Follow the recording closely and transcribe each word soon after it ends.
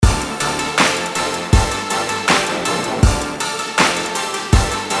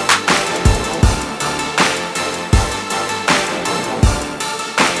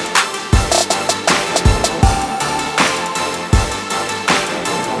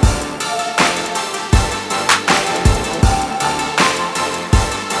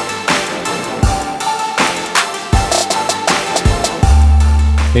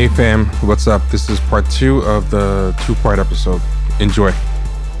Hey fam, what's up? This is part 2 of the 2-part episode. Enjoy.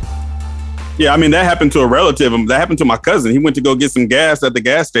 Yeah, I mean, that happened to a relative. That happened to my cousin. He went to go get some gas at the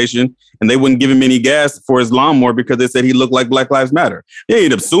gas station, and they wouldn't give him any gas for his lawnmower because they said he looked like Black Lives Matter. They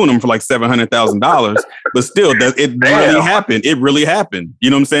ended up suing him for like $700,000. But still, it really happened. It really happened. You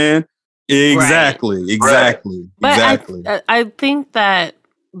know what I'm saying? Exactly. Right. Exactly. But Exactly. I think that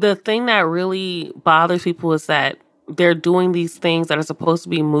the thing that really bothers people is that they're doing these things that are supposed to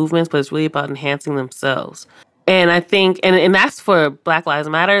be movements, but it's really about enhancing themselves. And I think, and that's for Black Lives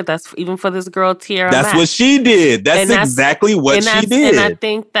Matter. That's even for this girl, Tierra That's Mack. what she did. That's exactly what she did. And I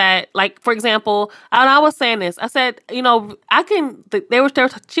think that, like, for example, and I was saying this. I said, you know, she was trying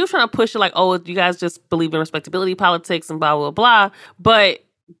to push it like, oh, you guys just believe in respectability politics and blah, blah, blah. But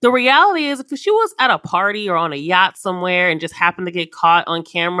the reality is, if she was at a party or on a yacht somewhere and just happened to get caught on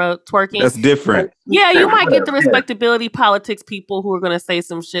camera twerking, That's different. Yeah, you might get the respectability politics people who are going to say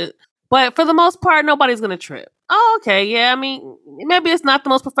some shit. But for the most part, nobody's going to trip. Oh, okay. Yeah, I mean, maybe it's not the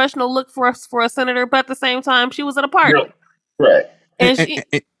most professional look for a senator, but at the same time, she was at a party. Right. And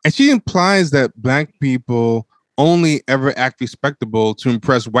she implies that Black people only ever act respectable to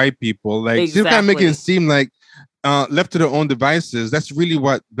impress white people. Like, she's kind of making it seem like left to their own devices, that's really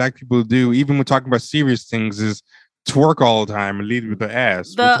what Black people do. Even when talking about serious things, is twerk all the time and lead with their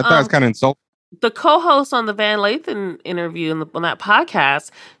ass. Which I thought was kind of insulting. The co-host on the Van Lathan interview on that podcast,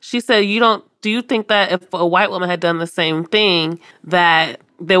 she said, do you think that if a white woman had done the same thing, that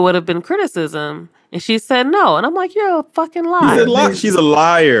there would have been criticism? And she said no. And I'm like, you're a fucking liar. She's a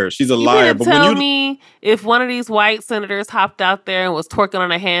liar. She's a liar. But tell me if one of these white senators hopped out there and was twerking on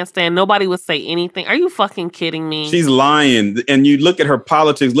a handstand, nobody would say anything. Are you fucking kidding me? She's lying. And you look at her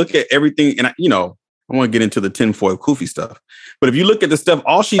politics, look at everything. And, I want to get into the tinfoil kufi stuff. But if you look at the stuff,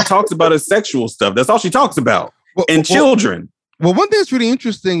 all she talks about is sexual stuff. That's all she talks about. And children. Well, one thing that's really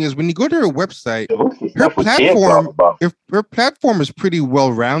interesting is when you go to her website, her platform is pretty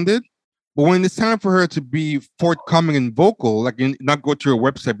well-rounded. But when it's time for her to be forthcoming and vocal, like not go to her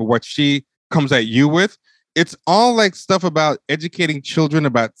website, but what she comes at you with, it's all like stuff about educating children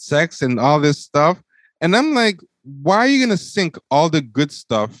about sex and all this stuff. And I'm like, why are you going to sink all the good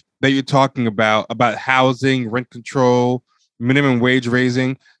stuff that you're talking about housing, rent control, minimum wage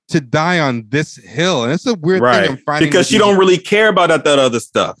raising, to die on this hill? And it's a weird thing I'm finding. Because she don't really care about that other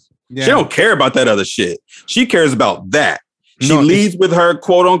stuff. Yeah. She don't care about that other shit. She cares about that. She leads with her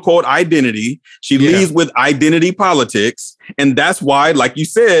quote unquote identity. She leads with identity politics. And that's why, like you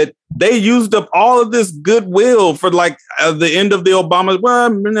said, they used up all of this goodwill for like the end of the Obama,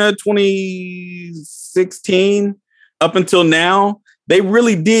 2016 up until now. They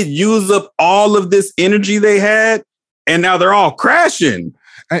really did use up all of this energy they had. And now they're all crashing.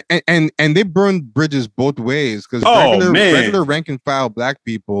 And they burned bridges both ways, because regular rank and file Black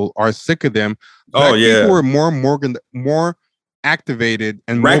people are sick of them. Black people were more activated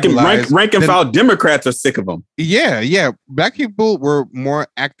and rank and file Democrats are sick of them. Yeah. Black people were more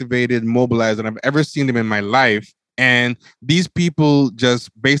activated, mobilized than I've ever seen them in my life. And these people just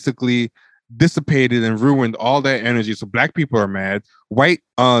basically dissipated and ruined all that energy. So Black people are mad. White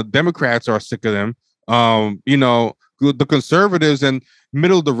Democrats are sick of them. The conservatives and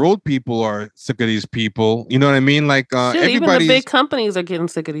middle of the road people are sick of these people. You know what I mean? Like even the big companies are getting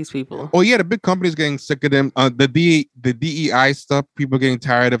sick of these people. Oh yeah, the big companies getting sick of them. The DEI stuff, people getting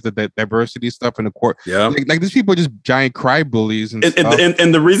tired of the diversity stuff in the court. Yeah, like these people are just giant cry bullies and stuff.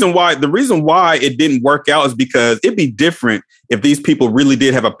 And the reason why it didn't work out is because it'd be different if these people really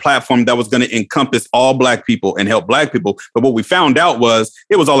did have a platform that was going to encompass all Black people and help Black people. But what we found out was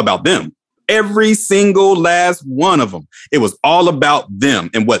it was all about them. Every single last one of them. It was all about them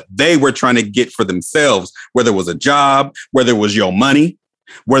and what they were trying to get for themselves, whether it was a job, whether it was your money,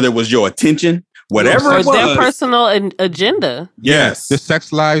 whether it was your attention, whatever it was. Their personal agenda. Yes. The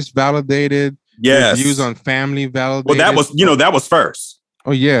sex lives validated. Yes. Views on family validated. Well, that was first.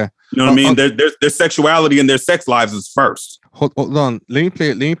 Oh, yeah. You know what I mean? Their sexuality and their sex lives is first. Hold on. Let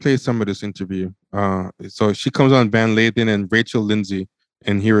me play some of this interview. So she comes on Van Lathan and Rachel Lindsay,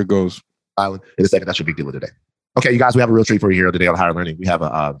 and here it goes. Island in a second. That's your big deal of today. Okay, you guys, we have a real treat for you here today on Higher Learning. We have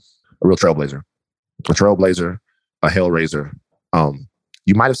a real trailblazer, a hellraiser.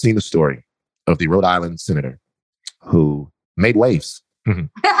 You might have seen the story of the Rhode Island senator who made waves.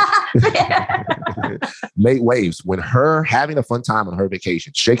 Made waves when her having a fun time on her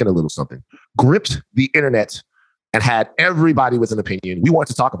vacation, shaking a little something, gripped the internet and had everybody with an opinion. We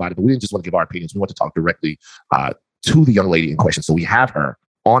wanted to talk about it, but we didn't just want to give our opinions. We want to talk directly to the young lady in question. So we have her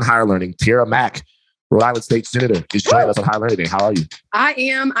on Higher Learning, Tierra Mack. Rhode Island State Senator, is joining us on Higher Learning Day. How are you? I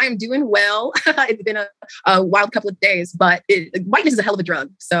am doing well. It's been a wild couple of days, but whiteness is a hell of a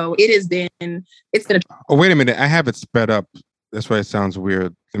drug. So it's been a Oh, wait a minute. I have it sped up. That's why it sounds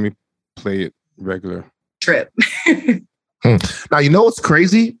weird. Let me play it regular. trip. Now, you know what's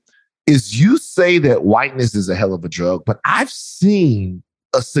crazy is you say that whiteness is a hell of a drug, but I've seen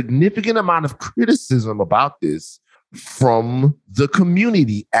a significant amount of criticism about this from the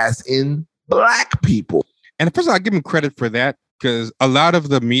community, as in Black people. And first of all, I give him credit for that because a lot of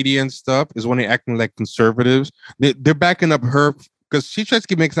the media and stuff is when they're acting like conservatives. They're backing up her because she tries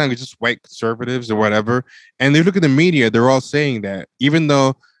to make it sound like just white conservatives or whatever. And they look at the media, they're all saying that, even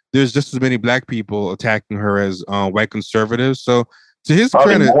though there's just as many Black people attacking her as white conservatives. So to his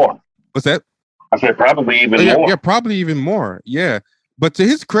credit, more. What's that? I said probably even more. Yeah, probably even more. Yeah. But to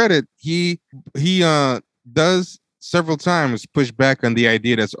his credit, he does several times push back on the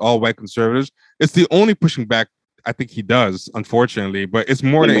idea that's all white conservatives. It's the only pushing back I think he does, unfortunately, but it's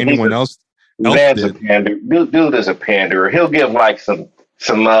more than anyone else. Man's a pander. Dude is a panderer. He'll give like some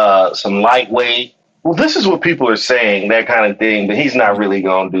lightweight. Well, this is what people are saying, that kind of thing, but he's not really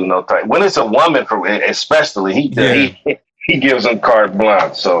gonna do no type. When it's a woman, especially, he gives them carte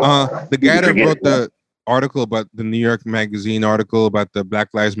blanche. So the guy that wrote the article about the New York Magazine article about the Black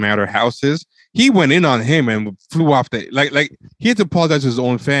Lives Matter houses, he went in on him and flew off the like he had to apologize to his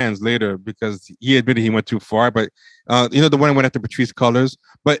own fans later because he admitted he went too far. But the one that went after Patrisse Cullors,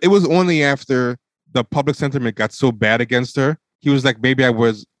 but it was only after the public sentiment got so bad against her. He was like, maybe I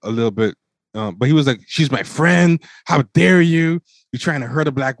was a little bit, but he was like, she's my friend. How dare you? You're trying to hurt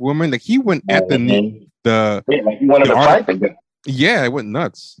a Black woman. Like he went at he wanted to fight the guy. Yeah, it went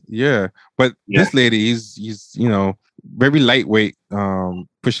nuts. Yeah, but this lady, he's very lightweight,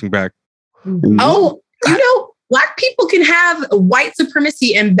 pushing back. Oh, Black people can have white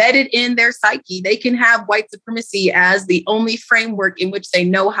supremacy embedded in their psyche. They can have white supremacy as the only framework in which they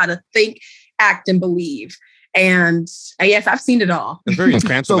know how to think, act, and believe. And yes, I've seen it all. It's very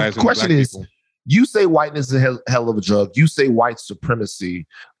infantilizing. So the question is, you say whiteness is a hell of a drug. You say white supremacy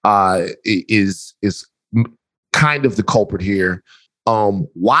is kind of the culprit here.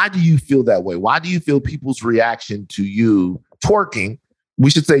 Why do you feel that way? Why do you feel people's reaction to you twerking? We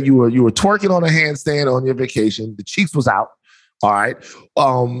should say you were twerking on a handstand on your vacation. The cheeks was out. All right.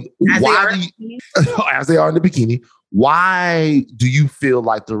 As they are in the bikini. Why do you feel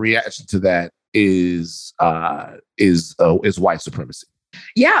like the reaction to that is white supremacy?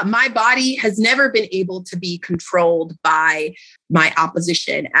 Yeah, my body has never been able to be controlled by my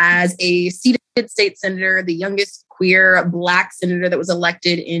opposition. As a seated state senator, the youngest queer Black senator that was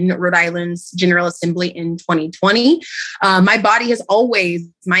elected in Rhode Island's General Assembly in 2020,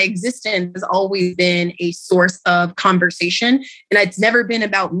 my existence has always been a source of conversation. And it's never been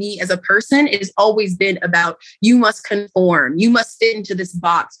about me as a person. It has always been about, you must conform. You must fit into this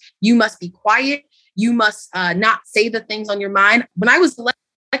box. You must be quiet. You must not say the things on your mind. When I was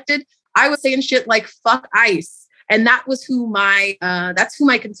elected, I was saying shit like "fuck ICE," and that was that's who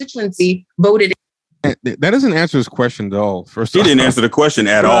my constituency voted in. That doesn't answer his question at all. First, he didn't answer the question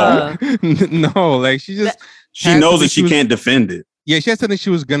at all. No, like she knows that she can't defend it. Yeah, she had something she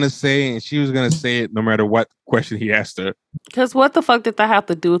was gonna say, and she was gonna say it no matter what question he asked her. Because what the fuck did that have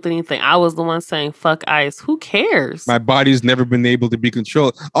to do with anything? I was the one saying "fuck ICE." Who cares? My body's never been able to be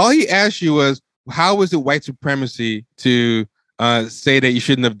controlled. All he asked you was, how is it white supremacy to say that you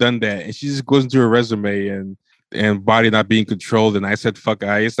shouldn't have done that? And she just goes into her resume and body not being controlled. And I said, fuck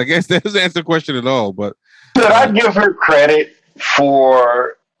ICE. I guess that doesn't answer the question at all. But should I give her credit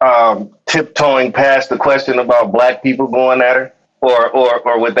for tiptoeing past the question about Black people going at her?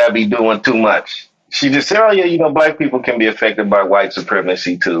 Or would that be doing too much? She just said, oh, yeah, Black people can be affected by white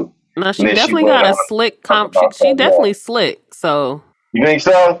supremacy too. No, she definitely got a slick she definitely slick. So you think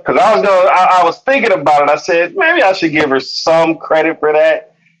so? Because I was thinking about it. I said, maybe I should give her some credit for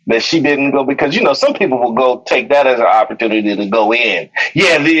that she didn't go, because, some people will go take that as an opportunity to go in.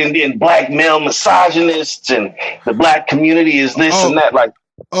 Yeah, the Black male misogynists and the Black community is this and that. Like,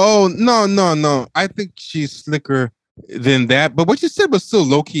 oh, no. I think she's slicker than that. But what you said was still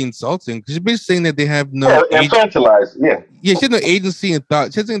low-key insulting. Because you're basically saying that they have no... infantilized, yeah. Yeah, she has no agency and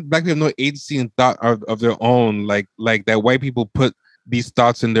thought. She saying Black people have no agency and thought of their own. Like that white people put these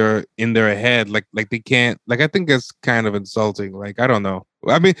thoughts in their head, like they can't. Like, I think that's kind of insulting. Like, I don't know.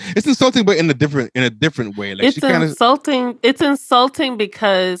 I mean, it's insulting, but in a different way. Like, it's insulting. It's insulting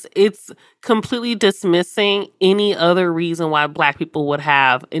because it's completely dismissing any other reason why Black people would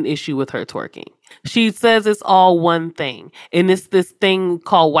have an issue with her twerking. She says it's all one thing. And it's this thing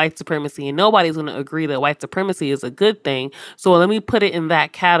called white supremacy. And nobody's going to agree that white supremacy is a good thing. So let me put it in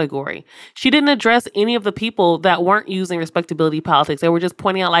that category. She didn't address any of the people that weren't using respectability politics. They were just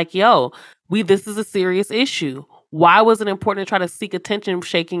pointing out like, yo, this is a serious issue. Why was it important to try to seek attention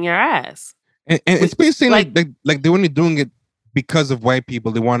shaking your ass? And it's basically like they're only doing it because of white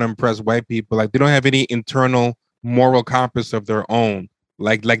people. They want to impress white people. Like they don't have any internal moral compass of their own.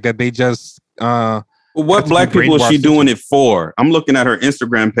 Like that they just what black people is she doing it for? I'm looking at her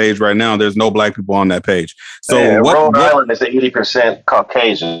Instagram page right now. There's no black people on that page. So Rhode Island is 80%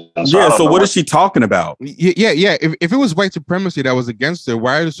 Caucasian. So what is she talking about? Yeah. If it was white supremacy that was against it,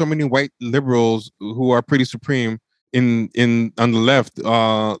 why are there so many white liberals who are pretty supreme in on the left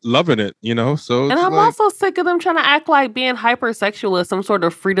loving it? So and I'm also sick of them trying to act like being hypersexual is some sort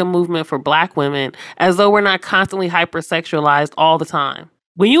of freedom movement for black women, as though we're not constantly hypersexualized all the time.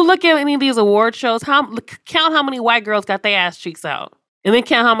 When you look at any of these award shows, count how many white girls got their ass cheeks out, and then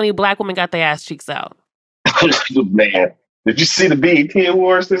count how many black women got their ass cheeks out. Man, did you see the BET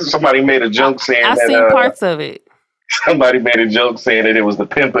Awards? Somebody made a joke saying I've seen parts of it. Somebody made a joke saying that it was the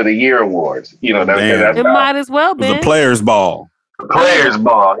Pimp of the Year Awards. It might as well be the Players Ball. Players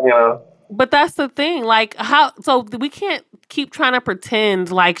Ball. But that's the thing. Like, so we can't keep trying to pretend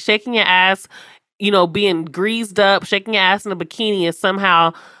like shaking your ass, being greased up, shaking your ass in a bikini is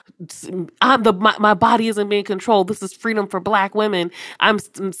somehow my body isn't being controlled. This is freedom for black women. I'm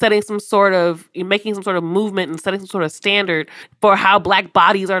making some sort of movement and setting some sort of standard for how black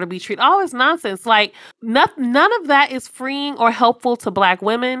bodies are to be treated. All this nonsense. Like none of that is freeing or helpful to black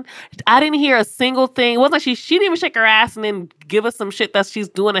women. I didn't hear a single thing. It wasn't like she didn't even shake her ass and then give us some shit that she's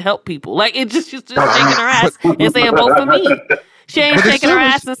doing to help people. Like she's just shaking her ass and saying vote for me. She ain't shaking her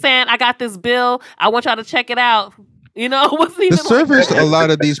ass and saying, I got this bill. I want y'all to check it out. Wasn't even the service a lot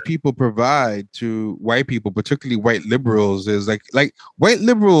of these people provide to white people, particularly white liberals, is like white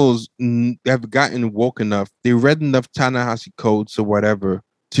liberals have gotten woke enough. They read enough Ta-Nehisi Coates or whatever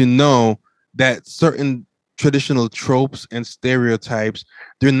to know that certain traditional tropes and stereotypes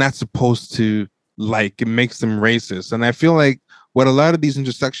they're not supposed to like. It makes them racist. And I feel like what a lot of these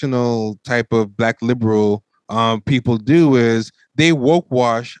intersectional type of black liberal people do is they woke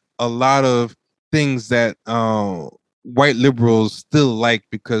wash a lot of things that white liberals still like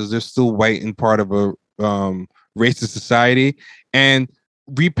because they're still white and part of a racist society, and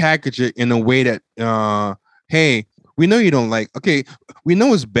repackage it in a way that hey, we know you don't like. Okay, we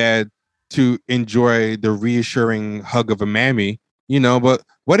know it's bad to enjoy the reassuring hug of a mammy, but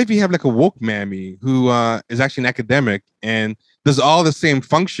what if you have like a woke mammy who is actually an academic and does all the same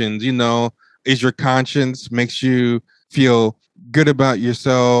functions? Is your conscience, makes you feel good about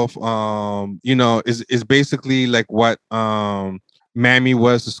yourself, is basically like what Mammy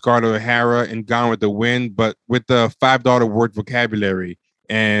was to Scarlett O'Hara in Gone with the Wind, but with the $5 word vocabulary.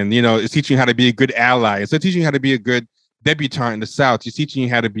 And it's teaching you how to be a good ally. It's teaching you how to be a good debutante in the South. It's teaching you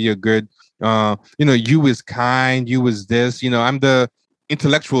how to be a good you is kind, you is this. I'm the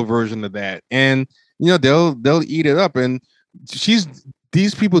intellectual version of that. And they'll eat it up. And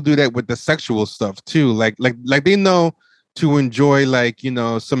these people do that with the sexual stuff too. Like they know to enjoy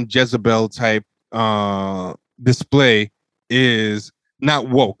some Jezebel type display is not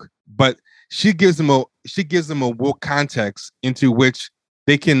woke, but she gives them a woke context into which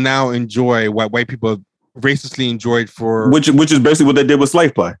they can now enjoy what white people racistly enjoyed for which is basically what they did with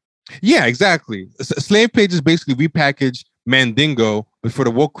slave play. Yeah, exactly. Slave play is basically repackaged Mandingo but for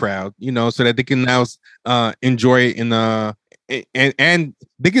the woke crowd, so that they can now enjoy it in and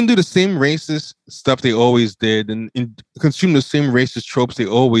they can do the same racist stuff they always did and consume the same racist tropes they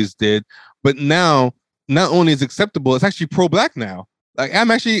always did. But now, not only is it acceptable, it's actually pro-black now. Like,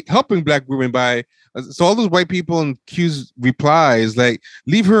 I'm actually helping black women by... So all those white people in Q's replies, like,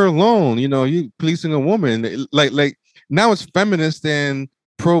 leave her alone. You policing a woman. Like now it's feminist and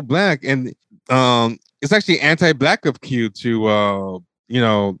pro-black. And it's actually anti-black of Q to,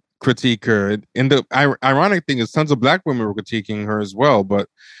 critique her. And the ironic thing is tons of black women were critiquing her as well, but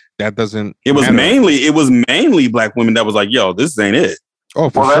that doesn't matter. It was mainly black women that was like, yo, this ain't it.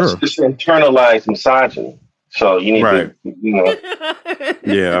 Oh, for sure. That's just internalized misogyny. So you need to,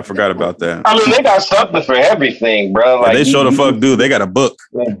 Yeah, I forgot about that. I mean, they got something for everything, bro. Like they show the fuck dude. They got a book.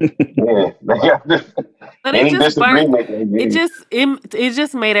 But it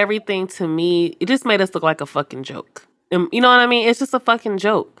just made everything to me. It just made us look like a fucking joke. You know what I mean? It's just a fucking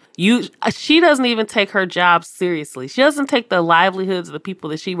joke. She doesn't even take her job seriously. She doesn't take the livelihoods of the people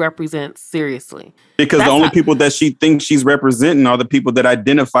that she represents seriously. Because the only people that she thinks she's representing are the people that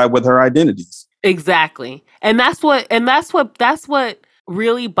identify with her identities. Exactly. And that's what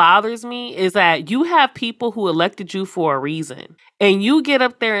really bothers me is that you have people who elected you for a reason, and you get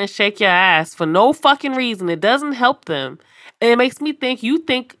up there and shake your ass for no fucking reason. It doesn't help them. And it makes me think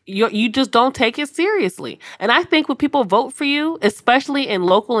you just don't take it seriously. And I think when people vote for you, especially in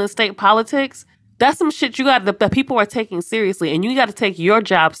local and state politics, that's some shit that people are taking seriously, and you got to take your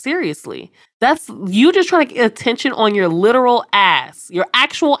job seriously. That's you just trying to get attention on your literal ass, your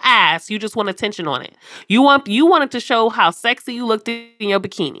actual ass. You just want attention on it. You wanted to show how sexy you looked in your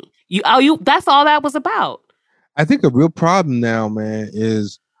bikini. That's all that was about. I think a real problem now, man,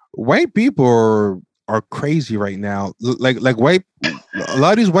 is white people are crazy right now. Like a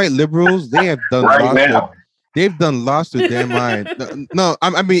lot of these white liberals, they have done they've lost their damn mind. No,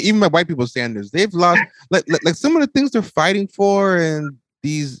 I mean even my white people standards, they've lost like some of the things they're fighting for, and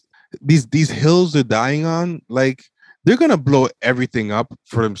these hills they're dying on. Like they're gonna blow everything up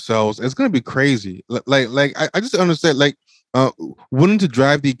for themselves. It's gonna be crazy. I just understand willing to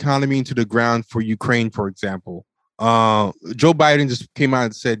drive the economy into the ground for Ukraine, for example. Joe Biden just came out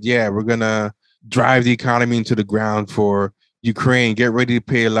and said, yeah, we're gonna drive the economy into the ground for Ukraine, get ready to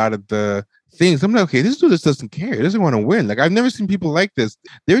pay a lot of the things. I'm like, okay, this dude just doesn't care. He doesn't want to win. Like, I've never seen people like this.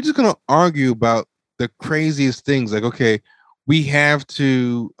 They're just going to argue about the craziest things. Like, okay, we have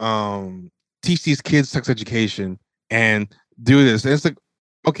to teach these kids sex education and do this. And it's like,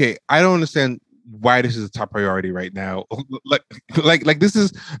 okay, I don't understand why this is a top priority right now. like this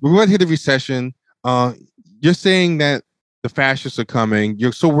is, we're going to hit a recession. You're saying that the fascists are coming.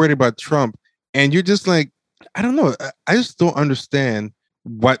 You're so worried about Trump. And you're just like, I don't know. I just don't understand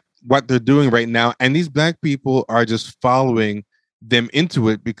what they're doing right now. And these black people are just following them into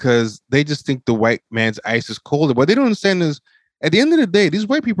it because they just think the white man's ice is colder. What they don't understand is at the end of the day, these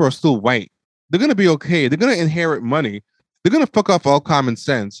white people are still white. They're going to be okay. They're going to inherit money. They're going to fuck off all common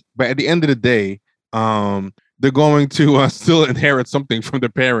sense. But at the end of the day, they're going to still inherit something from their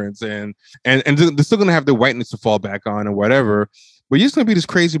parents. And they're still going to have their whiteness to fall back on or whatever. But you're just going to be this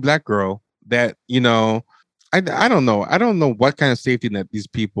crazy black girl that, I don't know. I don't know what kind of safety net these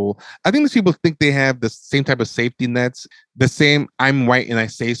people. I think these people think they have the same type of safety nets, the same "I'm white and I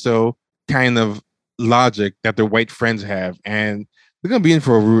say so" kind of logic that their white friends have, and they're gonna be in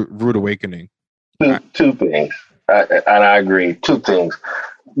for a rude awakening. Two things, and I agree. Two things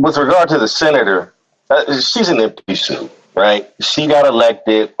with regard to the senator. She's an empty suit, right? She got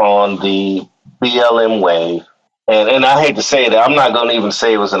elected on the BLM wave. And I hate to say that, I'm not going to even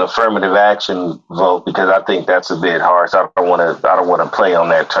say it was an affirmative action vote because I think that's a bit harsh. I don't want to play on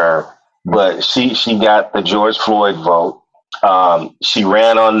that term. But she got the George Floyd vote. She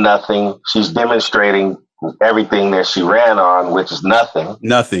ran on nothing. She's demonstrating everything that she ran on, which is nothing.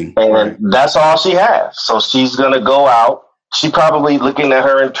 Nothing. And that's all she has. So she's going to go out. She probably, looking at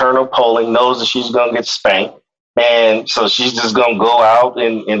her internal polling, knows that she's going to get spanked. And so she's just going to go out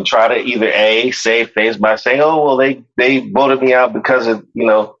and try to either save face by saying, oh, well, they voted me out because of,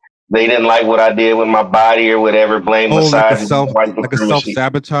 they didn't like what I did with my body or whatever, blame the side. Like a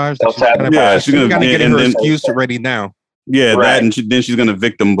self-sabotage. Yeah, she's going to get her excuse ready now. Yeah, right. That, and then she's going to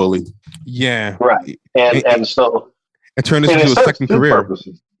victim bully. Yeah. Right. And so... And turn this into a second career.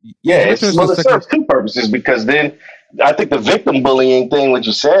 Purposes. Yeah, it serves two purposes because then I think the victim bullying thing, what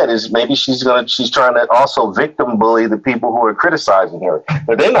you said, is maybe she's trying to also victim bully the people who are criticizing her.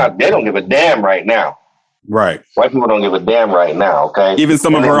 But they don't give a damn right now. Right. White people don't give a damn right now, okay? Even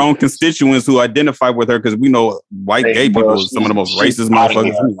some of her own constituents who identify with her, because we know white gay people are some of the most racist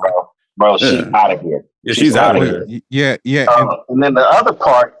motherfuckers. Bro, she's out of here. Yeah, she's out of here. Yeah. And then the other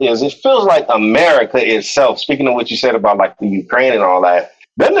part is it feels like America itself, speaking of what you said about like the Ukraine and all that,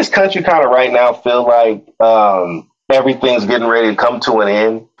 doesn't this country kind of right now feel like everything's getting ready to come to an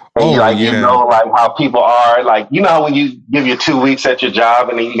end? And like how people are, like, how when you give your 2 weeks at your job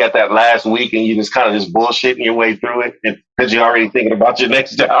and then you got that last week and you just kind of just bullshitting your way through it because you're already thinking about your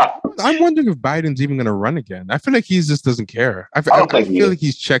next job. I'm wondering if Biden's even going to run again. I feel like he just doesn't care. I feel like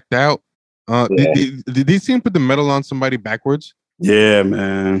he's checked out. Did he see him put the medal on somebody backwards? Yeah,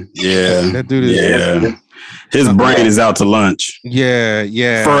 man. Yeah. That dude is... Yeah. His brain is out to lunch.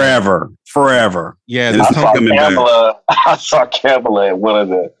 Yeah. Forever. Yeah. I saw Kamala at one of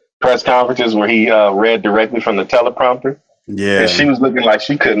the press conferences where he read directly from the teleprompter. Yeah. And she was looking like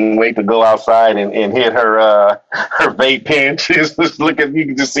she couldn't wait to go outside and hit her vape pen. She was just looking, you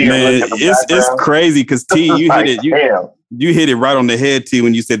can just see her looking at the it's crazy because T, you hit it. You hit it right on the head, T,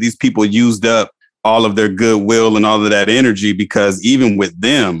 when you said these people used up all of their goodwill and all of that energy, because even with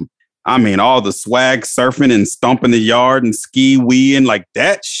them, I mean, all the swag surfing and stomping the yard and ski-weeing, like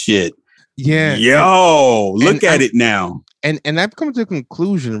that shit. Yeah. Yo, look at it now. And I've come to a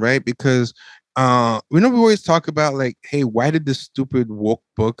conclusion, right? Because we always talk about like, hey, why did this stupid woke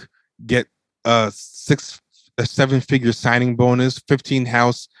book get a 7-figure signing bonus, 15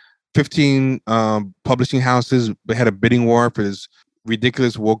 publishing houses had a bidding war for this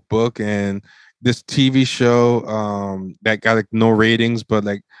ridiculous woke book, and this TV show that got like no ratings, but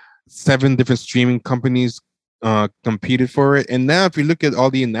like 7 different streaming companies competed for it. And now if you look at all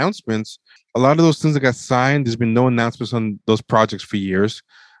the announcements, a lot of those things that got signed, there's been no announcements on those projects for years.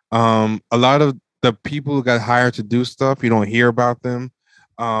 A lot of the people who got hired to do stuff, you don't hear about them.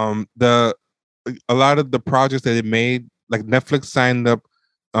 A lot of the projects that it made, like Netflix signed up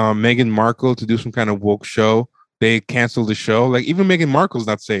Meghan Markle to do some kind of woke show. They canceled the show. Like even Meghan Markle's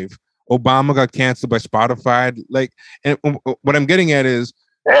not safe. Obama got canceled by Spotify. Like, and what I'm getting at is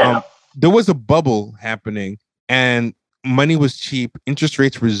there was a bubble happening, and money was cheap. Interest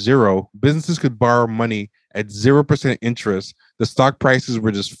rates were zero. Businesses could borrow money at 0% interest. The stock prices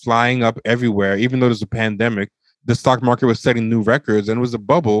were just flying up everywhere. Even though there's a pandemic, the stock market was setting new records, and it was a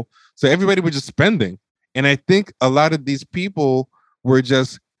bubble. So everybody was just spending. And I think a lot of these people were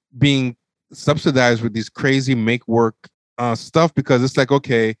just being subsidized with these crazy make work stuff, because it's like,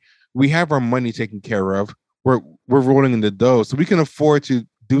 okay, we have our money taken care of. We're rolling in the dough, so we can afford to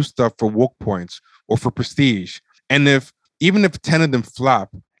do stuff for woke points or for prestige. And even if 10 of them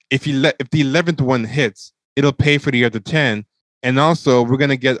flop, if the 11th one hits, it'll pay for the other 10. And also, we're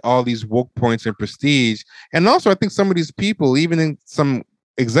gonna get all these woke points and prestige. And also, I think some of these people, even in some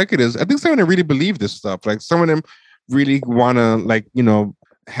executives, I think some of them really believe this stuff. Like some of them really want to, like, you know,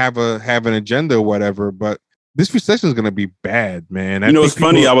 have an agenda or whatever. But this recession is gonna be bad, man. It's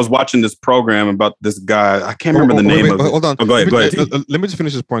funny. I was watching this program about this guy. I can't remember the name of it. Hold on. Go ahead. Let me just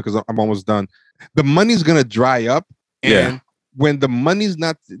finish this point because I'm almost done. The money's gonna dry up, and when the money's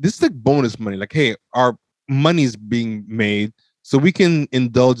not, this is like bonus money. Like, hey, our money's being made, so we can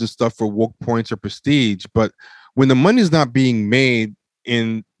indulge in stuff for woke points or prestige. But when the money's not being made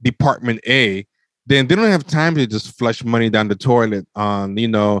in Department A, then they don't have time to just flush money down the toilet on, you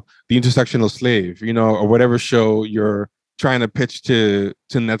know, The Intersectional Slave, you know, or whatever show you're trying to pitch to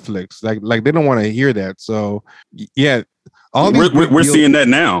Netflix. Like they don't want to hear that. So yeah, we're seeing that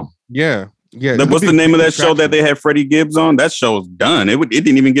now. Yeah. What's the name of that show that they had Freddie Gibbs on? That show's done. It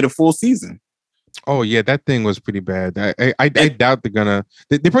didn't even get a full season. Oh yeah, that thing was pretty bad. I doubt they're gonna.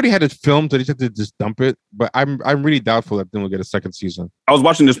 They probably had it filmed, so they just have to just dump it. But I'm really doubtful that then we'll get a second season. I was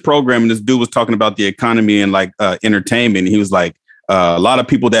watching this program, and this dude was talking about the economy and like entertainment. He was like, a lot of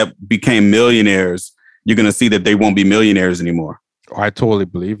people that became millionaires, you're gonna see that they won't be millionaires anymore. Oh, I totally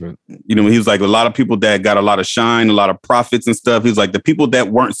believe it. You know, he was like, a lot of people that got a lot of shine, a lot of profits and stuff. He was like, the people that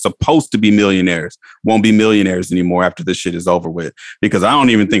weren't supposed to be millionaires won't be millionaires anymore after this shit is over with. Because I don't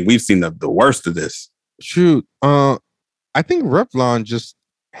even think we've seen the worst of this. Shoot. I think Revlon just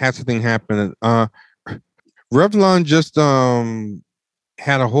had something happen. Revlon just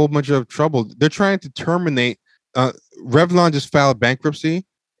had a whole bunch of trouble. They're trying to terminate. Revlon just filed bankruptcy,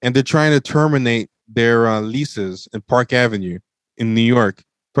 and they're trying to terminate their leases in Park Avenue in New York,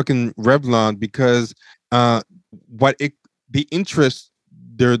 fucking Revlon, because the interest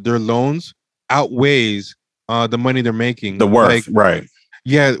their loans outweighs the money they're making. The worth, like, right?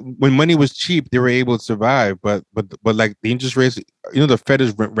 Yeah, when money was cheap, they were able to survive. But like the interest rates, you know, the Fed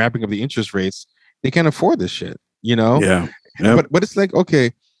is ramping up the interest rates. They can't afford this shit, you know. Yeah. Yep. But it's like,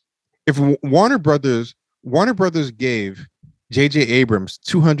 okay, if Warner Brothers gave J.J. Abrams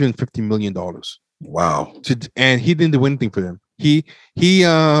 $250 million. Wow. And he didn't do anything for them. He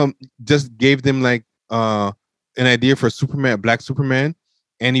just gave them like an idea for a Black Superman,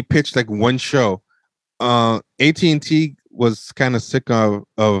 and he pitched like one show. AT&T was kind of sick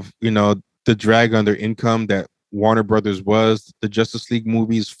of you know, the drag on their income that Warner Brothers was. The Justice League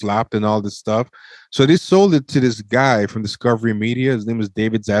movies flopped and all this stuff, so they sold it to this guy from Discovery Media. His name is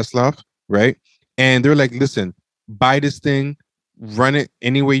David Zaslav, right? And they're like, listen, buy this thing, run it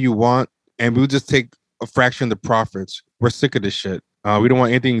any way you want, and we'll just take a fraction of the profits. We're sick of this shit. We don't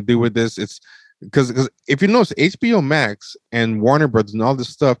want anything to do with this. It's because if you notice, HBO Max and Warner Brothers and all this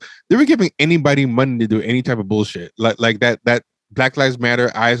stuff, they were giving anybody money to do any type of bullshit. Like that Black Lives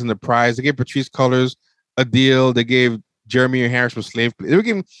Matter, Eyes on the Prize. They gave Patrisse Cullors a deal. They gave Jeremy Harris for slave. They were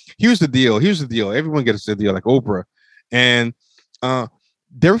giving, here's the deal. Everyone gets a deal, like Oprah. And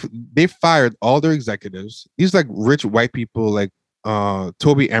they fired all their executives. These like rich white people like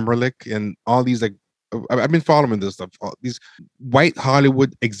Toby Emmerich and all these, like, I've been following this stuff. All these white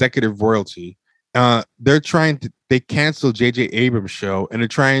Hollywood executive royalty. They canceled J.J. Abrams' show, and they're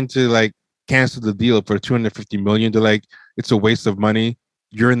trying to like cancel the deal for $250 million. They're like, it's a waste of money.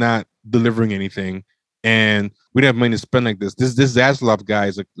 You're not delivering anything. and we didn't have money to spend like this. This Zaslav guy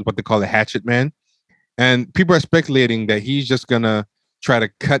is what they call a hatchet man, and people are speculating that he's just gonna try to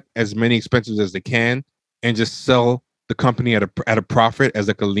cut as many expenses as they can and just sell the company at a profit as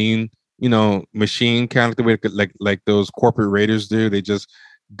like a lean, machine, kind of the way like those corporate raiders do. They just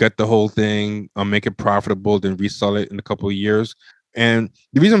gut the whole thing, make it profitable, then resell it in a couple of years. And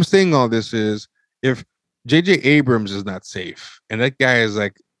the reason I'm saying all this is if J.J. Abrams is not safe, and that guy is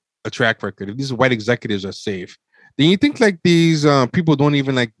like a track record, if these white executives are safe, then you think like these people don't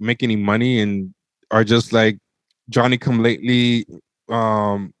even like make any money and are just like Johnny come lately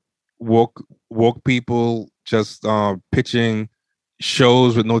woke people just pitching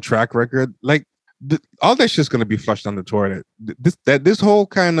shows with no track record. Like all that shit's gonna be flushed down the toilet. This whole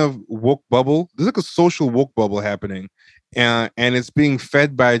kind of woke bubble, there's like a social woke bubble happening, and it's being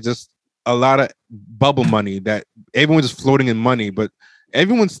fed by just a lot of bubble money that everyone's just floating in money, but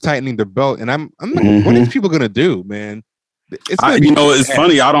everyone's tightening their belt. And I'm like, what are these people gonna do, man? It's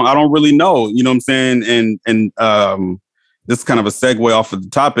funny. I don't really know. You know what I'm saying? And this is kind of a segue off of the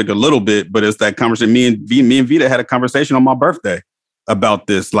topic a little bit, but it's that conversation. Me and Vita had a conversation on my birthday about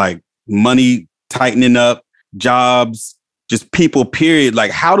this, like money tightening up, jobs, just people, period. Like,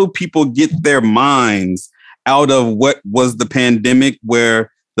 how do people get their minds out of what was the pandemic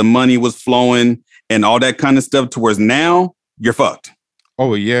where the money was flowing and all that kind of stuff towards now you're fucked.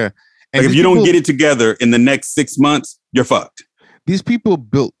 Oh, yeah. And like if you don't get it together in the next 6 months, you're fucked. These people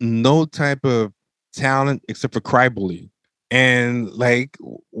built no type of talent except for cry-bully. And like,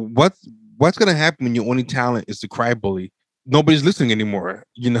 what's going to happen when your only talent is to cry-bully? Nobody's listening anymore,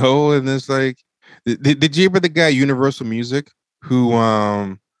 And it's like, did you ever the guy Universal Music who,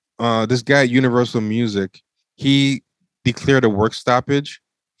 this guy at Universal Music, he declared a work stoppage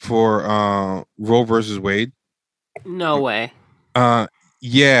for Roe versus Wade? No way.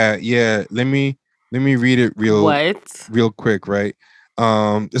 Yeah. Let me read it real quick, right?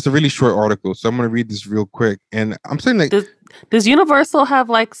 It's a really short article, so I'm gonna read this real quick. And I'm saying like, does Universal have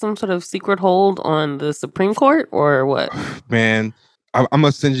like some sort of secret hold on the Supreme Court or what? Man, I'm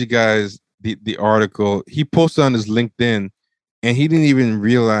gonna send you guys the article. He posted on his LinkedIn, and he didn't even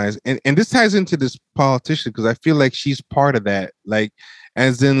realize. And this ties into this politician because I feel like she's part of that. Like,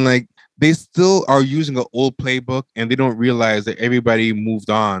 as in like, they still are using an old playbook and they don't realize that everybody moved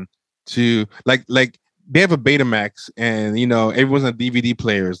on to like they have a Betamax and everyone's on DVD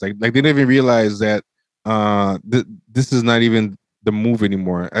players. Like they didn't even realize that this is not even the move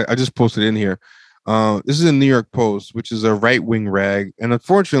anymore. I just posted in here. This is a New York Post, which is a right-wing rag. And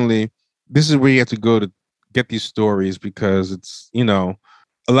unfortunately, this is where you have to go to get these stories because it's, a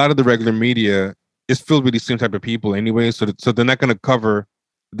lot of the regular media is filled with these same type of people anyway. So they're not going to cover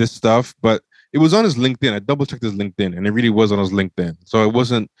this stuff, but it was on his LinkedIn. I double checked his LinkedIn, and it really was on his LinkedIn. So it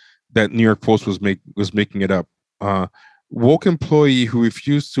wasn't that New York Post was making it up. Woke employee who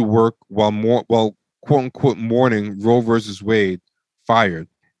refused to work while quote unquote mourning Roe versus Wade fired,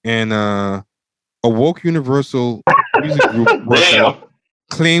 and a woke Universal Music Group worker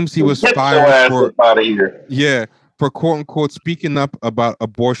claims he was fired for quote unquote speaking up about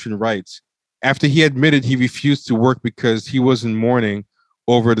abortion rights after he admitted he refused to work because he was in mourning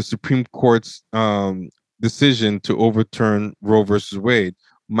over the Supreme Court's decision to overturn Roe versus Wade.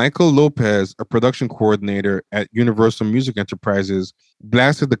 Michael Lopez, a production coordinator at Universal Music Enterprises,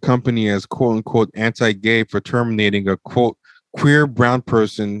 blasted the company as quote-unquote anti-gay for terminating a quote queer brown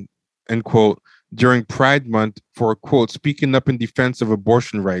person, end quote, during Pride Month for quote speaking up in defense of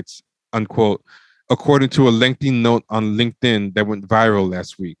abortion rights, unquote, according to a lengthy note on LinkedIn that went viral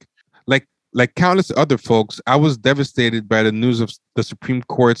last week. Like countless other folks, I was devastated by the news of the Supreme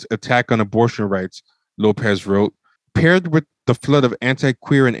Court's attack on abortion rights, Lopez wrote. Paired with the flood of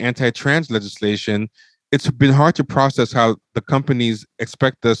anti-queer and anti-trans legislation, it's been hard to process how the companies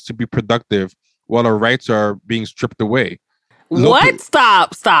expect us to be productive while our rights are being stripped away. What?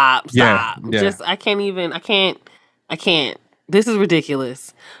 Stop. Yeah. Just, I can't. This is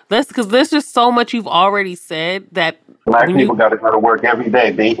ridiculous. That's because there's just so much you've already said that Black people got to go to work every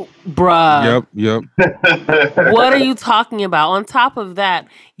day, B. Bruh. Yep. What are you talking about? On top of that,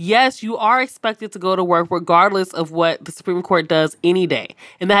 yes, you are expected to go to work regardless of what the Supreme Court does any day.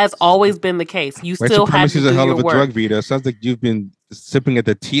 And that has always been the case. You still have to do is a hell your of a work. drug, Vita. Sounds like you've been sipping at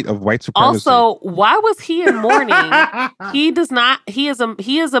the teat of white supremacy. Also, why was he in mourning? He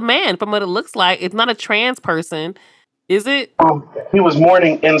is a man from what it looks like. It's not a trans person. Is it? He was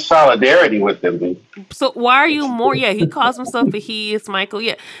mourning in solidarity with them, B. So why are you more? Yeah, he calls himself a he. It's Michael.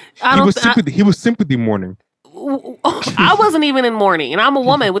 Yeah, he was sympathy mourning. I wasn't even in mourning, and I'm a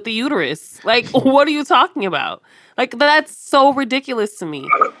woman with the uterus. Like, what are you talking about? Like, that's so ridiculous to me.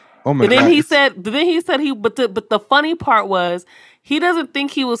 Oh my And then god! he said but the funny part was he doesn't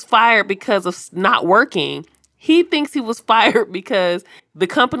think he was fired because of not working. He thinks he was fired because the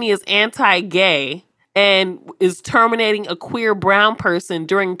company is anti-gay and is terminating a queer brown person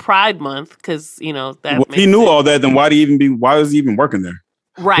during Pride Month because that Well, if he knew all that, then why was he even working there?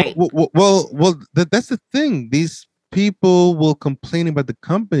 right. That's the thing. These people will complain about the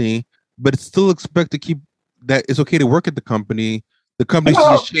company, but still expect to keep that it's okay to work at the company. The company should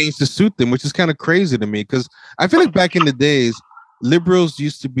just change to suit them, which is kind of crazy to me because I feel like back in the days, liberals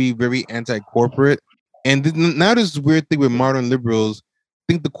used to be very anti-corporate, and now there's this weird thing with modern liberals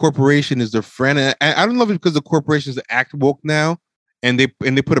think the corporation is their friend. And I don't know if it's because the corporations act woke now, and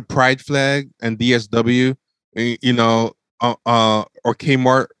they put a pride flag and DSW, or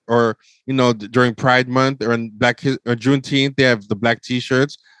Kmart, or during Pride Month or on or Juneteenth, they have the black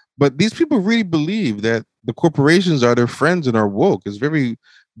T-shirts. But these people really believe that the corporations are their friends and are woke. It's very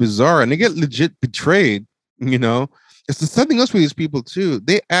bizarre, and they get legit betrayed. It's something else with these people too.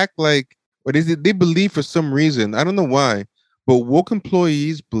 They act like, or they believe for some reason. I don't know why, but woke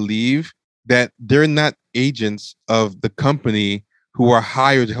employees believe that they're not agents of the company who are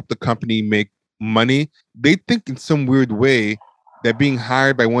hired to help the company make money. They think in some weird way that being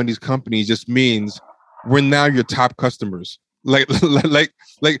hired by one of these companies just means we're now your top customers. Like we're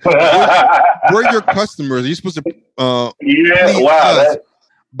your customers. You're supposed to yeah, wow. us.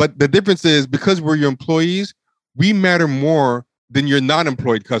 But the difference is because we're your employees, we matter more than your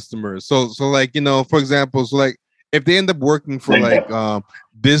non-employed customers. So like, for example, so like if they end up working for like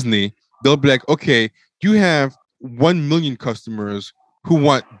Disney, they'll be like, okay, you have 1 million customers who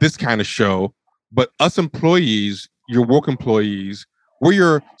want this kind of show, but us employees, your woke employees, we're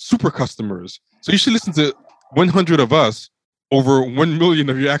your super customers. So you should listen to 100 of us over 1 million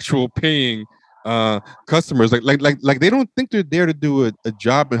of your actual paying customers. Like they don't think they're there to do a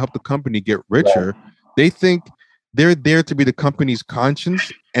job and help the company get richer. Right. They think they're there to be the company's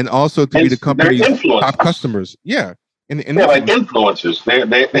conscience and also to be the company's top customers. Yeah. And they're like influencers.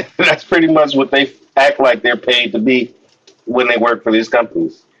 They that's pretty much what they act like they're paid to be when they work for these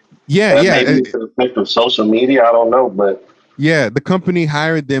companies. Yeah, maybe it's an effect of social media. I don't know, but yeah, the company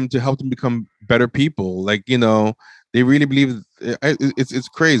hired them to help them become better people. Like, they really believe it's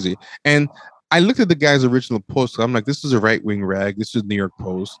crazy. And I looked at the guy's original post. So I'm like, this is a right-wing rag. This is New York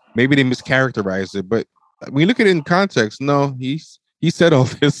Post. Maybe they mischaracterized it, but when you look at it in context, no, he said all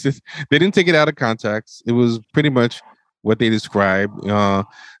this. They didn't take it out of context. It was pretty much what they described.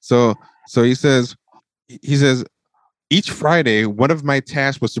 So he says, each Friday, one of my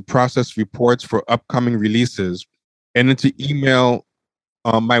tasks was to process reports for upcoming releases and then to email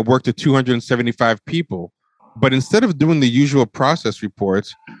my work to 275 people. But instead of doing the usual process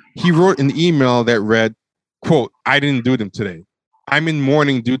reports, he wrote an email that read, quote, I didn't do them today. I'm in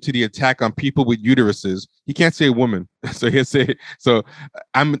mourning due to the attack on people with uteruses. He can't say woman. So he'll say, so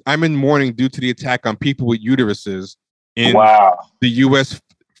I'm in mourning due to the attack on people with uteruses in the U.S.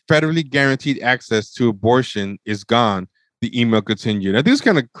 Federally guaranteed access to abortion is gone. The email continued. I think it's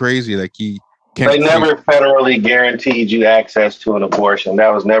kind of crazy. Like they never federally guaranteed you access to an abortion.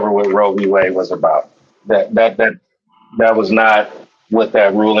 That was never what Roe v. Wade was about. That was not what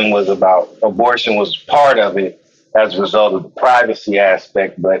that ruling was about. Abortion was part of it as a result of the privacy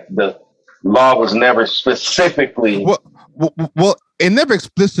aspect, but the law was never specifically. Well, it never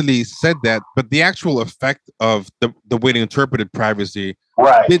explicitly said that, but the actual effect of the way they interpreted privacy,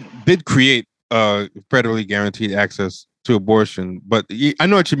 did create federally guaranteed access to abortion. But I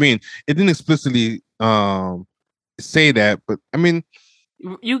know what you mean. It didn't explicitly say that, but I mean,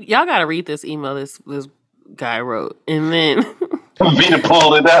 y'all got to read this email this guy wrote, and then. Vita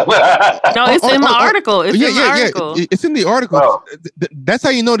pulled it up. No, it's in the article. It's in the article. It's in the article. Oh. That's how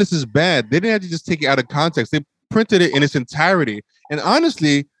you know this is bad. They didn't have to just take it out of context. They printed it in its entirety. And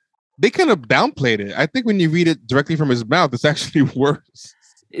honestly, they kind of downplayed it. I think when you read it directly from his mouth, it's actually worse.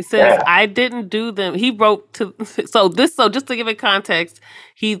 It says, I didn't do them. He wrote to so just to give it context,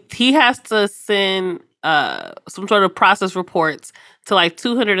 he has to send some sort of process reports to like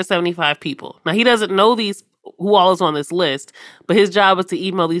 275 people. Now he doesn't know who all is on this list, but his job was to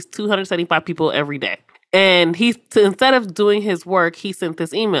email these 275 people every day. And instead of doing his work, he sent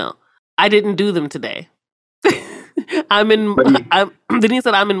this email. I didn't do them today. Then he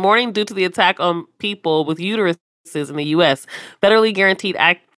said, I'm in mourning due to the attack on people with uteruses in the U.S. Federally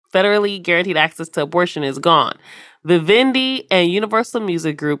guaranteed access to abortion is gone. Vivendi and Universal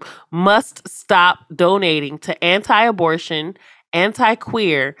Music Group must stop donating to anti-abortion,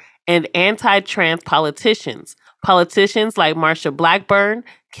 anti-queer, and anti-trans politicians like Marsha Blackburn,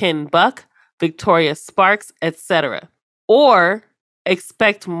 Ken Buck, Victoria Sparks, etc. Or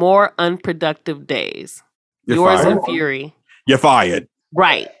expect more unproductive days. You're Yours fired. in fury. You're fired.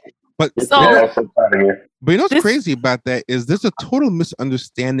 Right. But So- Yeah, I'm out of here. But you know what's This- crazy about that is there's a total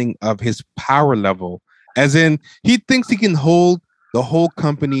misunderstanding of his power level. As in, he thinks he can hold the whole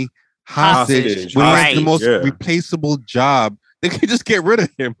company hostage when he has the Right. most Yeah. replaceable job. They can just get rid of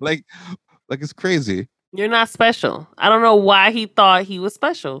him. Like it's crazy. You're not special. I don't know why he thought he was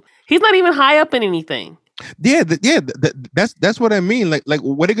special. He's not even high up in anything. Yeah, that's what I mean. Like,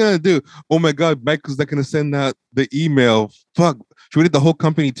 what are they gonna do? Oh my God, Michael's not gonna send out the email. Fuck, should we let the whole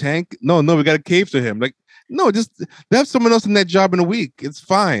company tank? No, we gotta cave to him. Like, no, just have someone else in that job in a week. It's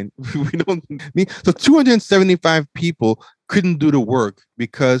fine. We don't need. So 275 people couldn't do the work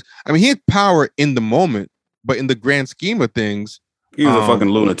because I mean he had power in the moment, but in the grand scheme of things, He was a fucking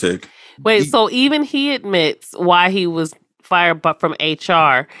lunatic. Wait, so even he admits why he was fired but from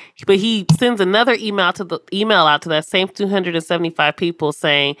HR, but he sends another email out to that same 275 people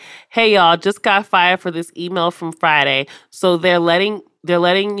saying, "Hey y'all, just got fired for this email from Friday." So they're letting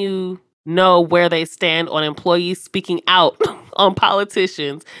you know where they stand on employees speaking out on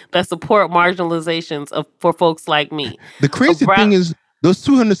politicians that support marginalizations for folks like me. the crazy thing is those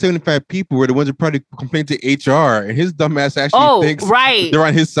 275 people were the ones who probably complained to HR, and his dumbass actually thinks right. they're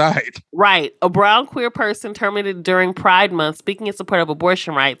on his side. Right. A brown queer person terminated during Pride Month speaking in support of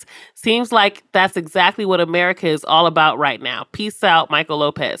abortion rights. Seems like that's exactly what America is all about right now. Peace out, Michael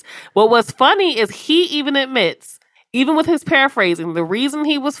Lopez. What was funny is he even admits, even with his paraphrasing, the reason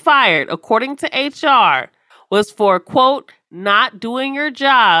he was fired, according to HR, was for, quote, not doing your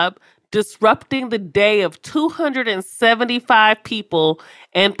job, disrupting the day of 275 people,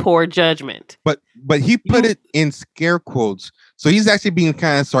 and poor judgment. But he put it in scare quotes. So he's actually being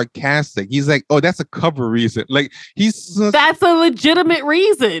kind of sarcastic. He's like, "Oh, that's a cover reason." Like that's a legitimate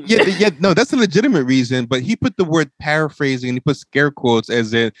reason. Yeah, no, that's a legitimate reason. But he put the word paraphrasing and he put scare quotes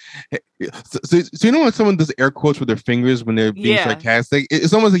as in. So you know when someone does air quotes with their fingers when they're being sarcastic,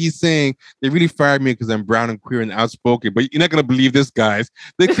 it's almost like he's saying they really fired me because I'm brown and queer and outspoken. But you're not gonna believe this, guys.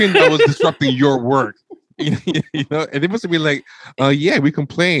 They claimed I was disrupting your work. You know, and they must be like, yeah, we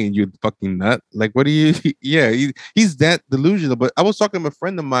complain, you fucking nut. Like, what do you? Yeah, he's that delusional. But I was talking to a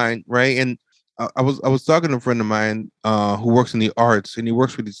friend of mine, right? And I was talking to a friend of mine who works in the arts, and he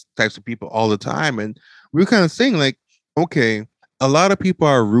works with these types of people all the time. And we were kind of saying, like, okay, a lot of people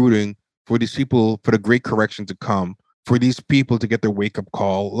are rooting for these people for the great correction to come, for these people to get their wake up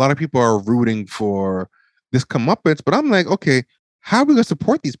call. A lot of people are rooting for this comeuppance, but I'm like, okay, how are we going to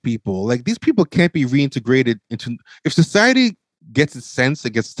support these people? Like, these people can't be reintegrated into. If society gets its sense,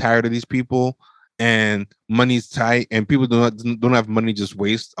 it gets tired of these people, and money's tight, and people don't have money just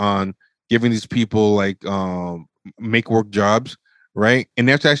waste on giving these people like make work jobs, right? And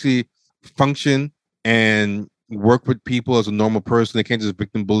they have to actually function and work with people as a normal person. They can't just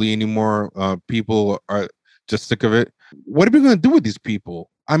victim bully anymore. People are just sick of it. What are we going to do with these people?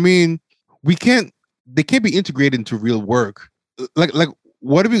 I mean, they can't be integrated into real work. Like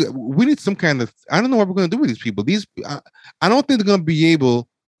what do we need some kind of, I don't know what we're going to do with these people. I don't think they're going to be able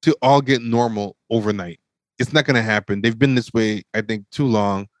to all get normal overnight. It's not going to happen. They've been this way, I think, too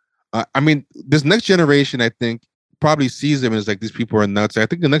long. I mean, this next generation, I think, probably sees them as like, these people are nuts. I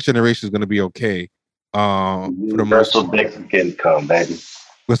think the next generation is going to be okay. Universal basic income, baby.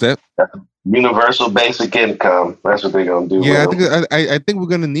 What's that? Universal basic income. That's what they're going to do. Yeah, I think we're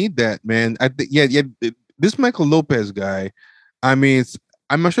going to need that, man. I think, yeah. This Michael Lopez guy, I mean,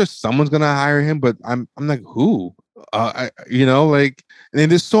 I'm not sure someone's gonna hire him, but I'm like, who? Like,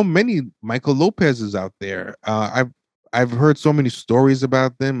 and there's so many Michael Lopez's out there. I've heard so many stories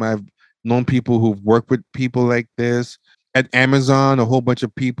about them. I've known people who've worked with people like this. At Amazon, a whole bunch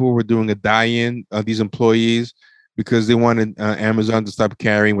of people were doing a die-in, these employees, because they wanted Amazon to stop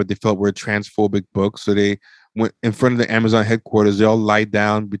carrying what they felt were transphobic books. So they went in front of the Amazon headquarters. They all lied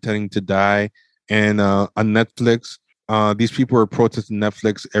down, pretending to die. And on Netflix, these people were protesting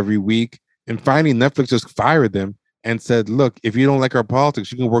Netflix every week. And finally, Netflix just fired them and said, look, if you don't like our politics,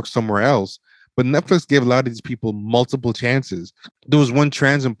 you can work somewhere else. But Netflix gave a lot of these people multiple chances. There was one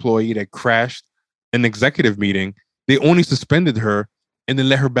trans employee that crashed an executive meeting. They only suspended her and then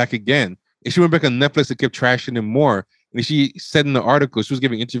let her back again. And she went back on Netflix and kept trashing him more. And she said in the article, she was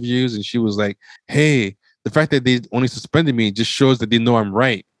giving interviews and she was like, hey, the fact that they only suspended me just shows that they know I'm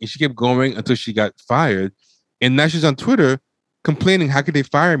right. And she kept going until she got fired. And now she's on Twitter complaining, how could they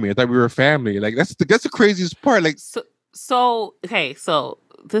fire me? I thought we were a family. Like, that's the craziest part. Like, so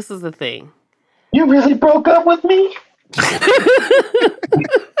this is the thing. You really broke up with me? Shut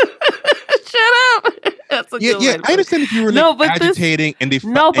up. That's a good yeah. I understand if you were agitating and you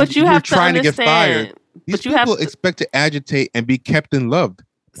were trying to get fired. These but you have people to, expect to agitate and be kept and loved.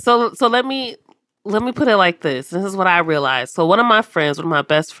 so let me put it like this. This is what I realized. So one of my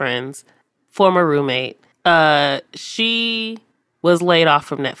best friends, former roommate, she was laid off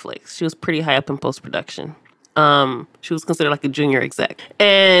from Netflix. She was pretty high up in post-production. She was considered like a junior exec,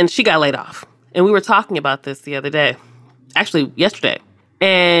 and she got laid off. And we were talking about this the other day, actually yesterday.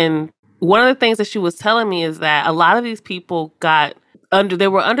 And one of the things that she was telling me is that a lot of these people they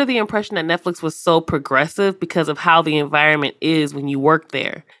were under the impression that Netflix was so progressive because of how the environment is when you work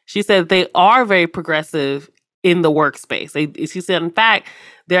there. She said they are very progressive in the workspace. She said, in fact,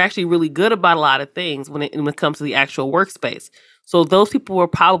 they're actually really good about a lot of things when it comes to the actual workspace. So those people were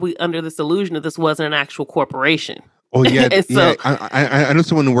probably under this illusion that this wasn't an actual corporation. Oh yeah, so, I know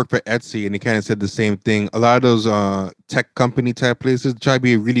someone who worked for Etsy, and he kind of said the same thing. A lot of those tech company type places try to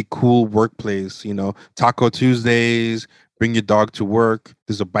be a really cool workplace. You know, Taco Tuesdays, bring your dog to work.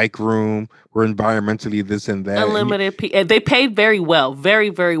 There's a bike room. We're environmentally this and that. Unlimited. They paid very well, very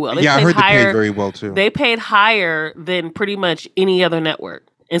very well. I heard they paid very well too. They paid higher than pretty much any other network,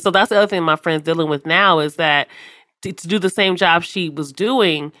 and so that's the other thing my friend's dealing with now is that to do the same job she was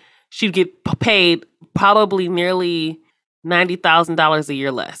doing, she'd get paid probably nearly $90,000 a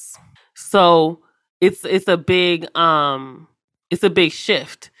year less. So it's a big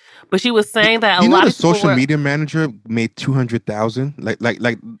shift. But she was saying that a lot of social media manager made 200,000. Like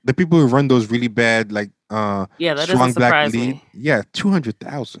the people who run those really bad that doesn't strong black surprise lead. me. Yeah,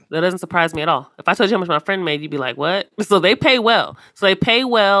 200,000. That doesn't surprise me at all. If I told you how much my friend made, you'd be like, "What?" So they pay well.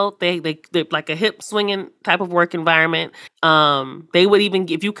 They're like a hip swinging type of work environment. They would even,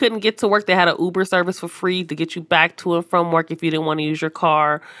 if you couldn't get to work, they had an Uber service for free to get you back to and from work if you didn't want to use your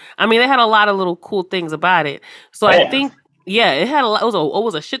car. I mean, they had a lot of little cool things about it. So I think. Yeah, it had a lot. It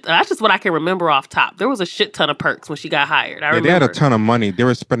was a shit. That's just what I can remember off top. There was a shit ton of perks when she got hired. I remember. They had a ton of money. They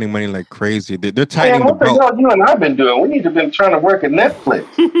were spending money like crazy. They're tightening the belt. What the hell you and I've been doing? We need to have been trying to work at Netflix.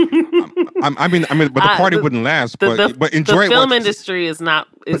 I mean, but the party wouldn't last. But enjoy the film industry is not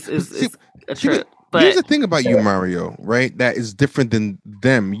is a trip. But here's the thing about you, Mario. Right, that is different than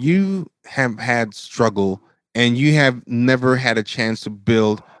them. You have had struggle, and you have never had a chance to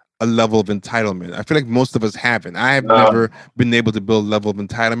build a level of entitlement. I feel like most of us haven't. I have never been able to build a level of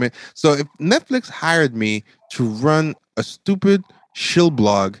entitlement. So if Netflix hired me to run a stupid shill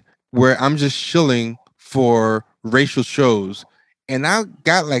blog where I'm just shilling for racial shows, and I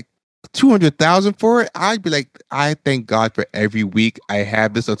got like 200,000 for it, I'd be like, I thank God for every week I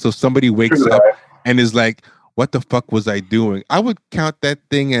have this until somebody wakes up and is like, what the fuck was I doing? I would count that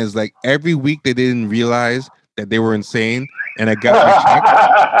thing as like every week they didn't realize that they were insane, and I got my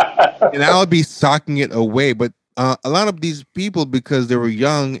check, and I'll be socking it away. But a lot of these people, because they were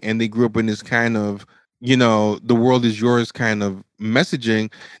young and they grew up in this kind of, you know, the world is yours kind of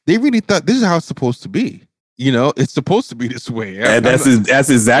messaging, they really thought this is how it's supposed to be. You know, it's supposed to be this way. And that's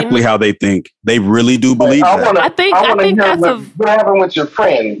exactly how they think. They really do believe that. I think that's what happened with your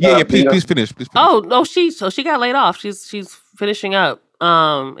friend. Yeah, please finish. Oh no, she got laid off. She's finishing up.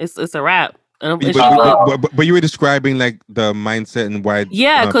 It's a wrap. But you were describing like the mindset and why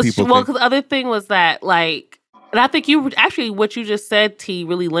because the other thing was that like, and I think what you just said, T,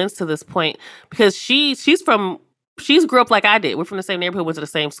 really lends to this point, because she's grew up like I did. We're from the same neighborhood, went to the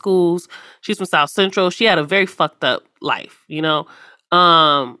same schools. She's from South Central. She had a very fucked up life, you know.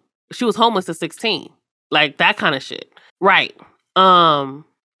 She was homeless at 16, like that kind of shit, right?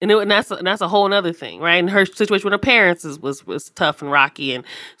 And that's a whole other thing, right? And her situation with her parents was tough and rocky. And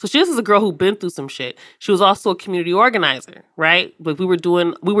so this is a girl who'd been through some shit. She was also a community organizer, right? But we were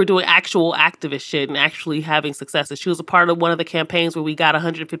doing actual activist shit and actually having successes. She was a part of one of the campaigns where we got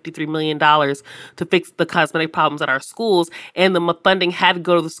 $153 million to fix the cosmetic problems at our schools. And the funding had to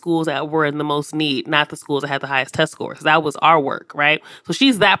go to the schools that were in the most need, not the schools that had the highest test scores. That was our work, right? So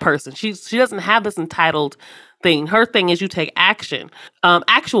she's that person. She doesn't have this entitled thing. Her thing is you take action,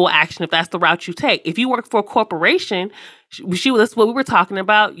 actual action, if that's the route you take. If you work for a corporation, that's what we were talking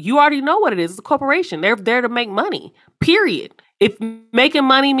about. You already know what it is. It's a corporation. They're there to make money, period. If making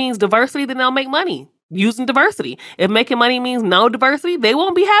money means diversity, then they'll make money using diversity. If making money means no diversity, they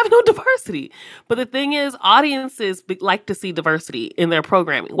won't be having no diversity. But the thing is, audiences like to see diversity in their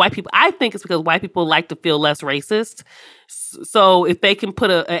programming. White people, I think it's because white people like to feel less racist. So if they can put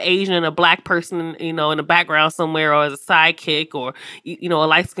an Asian and a black person, you know, in the background somewhere, or as a sidekick, or, you know, a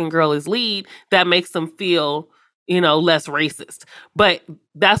light-skinned girl as lead, that makes them feel, you know, less racist. But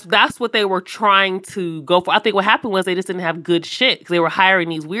that's what they were trying to go for. I think what happened was they just didn't have good shit, because they were hiring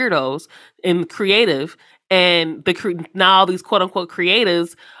these weirdos in creative, and now all these quote unquote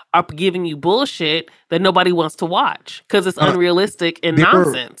creatives are giving you bullshit that nobody wants to watch because it's unrealistic and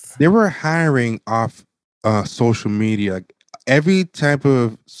nonsense. They were hiring off social media. Like, every type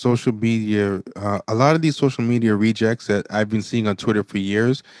of social media, a lot of these social media rejects that I've been seeing on Twitter for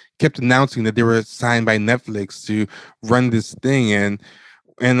years kept announcing that they were signed by Netflix to run this thing,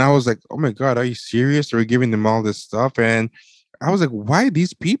 and I was like, oh my God, are you serious? Are we giving them all this stuff? And I was like, why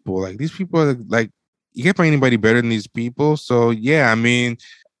these people? Like, these people are like, you can't find anybody better than these people. So yeah, I mean,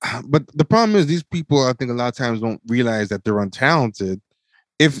 but the problem is these people, I think a lot of times don't realize that they're untalented.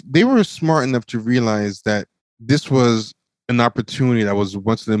 If they were smart enough to realize that this was an opportunity that was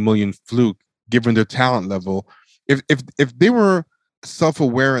once in a million fluke, given their talent level, if they were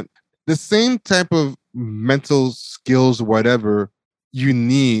self-aware, the same type of mental skills, whatever you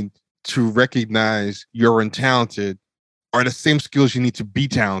need to recognize you're untalented, are the same skills you need to be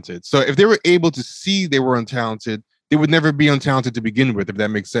talented. So if they were able to see they were untalented, they would never be untalented to begin with, if that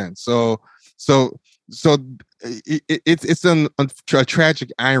makes sense. So it's a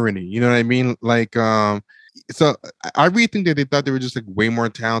tragic irony, you know what I mean? Like, so I really think that they thought they were just like way more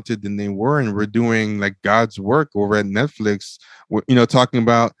talented than they were, and we're doing like God's work over at Netflix. You know, talking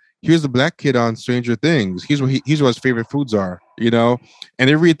about, here's a black kid on Stranger Things. Here's what his favorite foods are. You know, and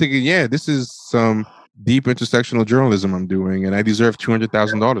they're really thinking, yeah, this is some deep intersectional journalism I'm doing, and I deserve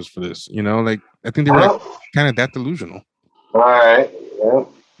 $200,000 for this. You know, like, I think they were like, kind of that delusional. All right. Yeah.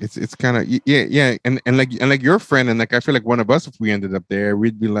 It's kind of, yeah, and like your friend, and like I feel like one of us, if we ended up there,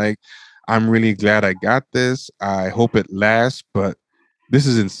 we'd be like, I'm really glad I got this. I hope it lasts, but this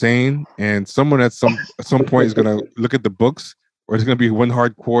is insane. And someone at some point is gonna look at the books, or it's gonna be one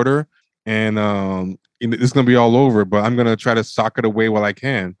hard quarter, and it's gonna be all over. But I'm gonna try to sock it away while I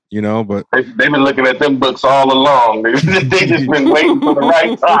can, you know. But they've been looking at them books all along. They just been waiting for the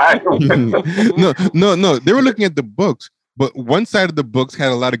right time. No. They were looking at the books, but one side of the books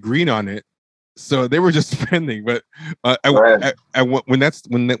had a lot of green on it, so they were just spending. But when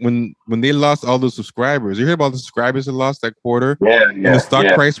they lost all those subscribers, you heard about the subscribers that lost that quarter? Yeah. And the stock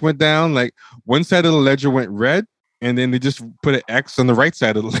price went down. Like, one side of the ledger went red, and then they just put an X on the right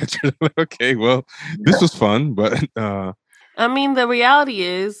side of the ledger. Okay, well, this was fun, but I mean, the reality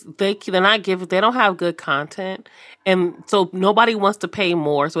is they don't have good content, and so nobody wants to pay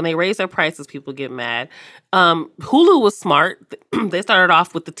more. So when they raise their prices, people get mad. Hulu was smart. They started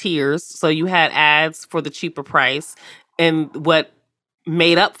off with the tiers, so you had ads for the cheaper price, and what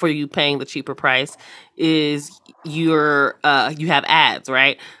made up for you paying the cheaper price is you have ads,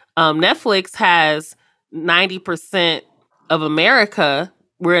 right? Netflix has 90% of America,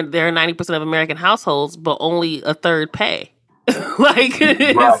 where there are 90% of American households, but only a third pay. Like,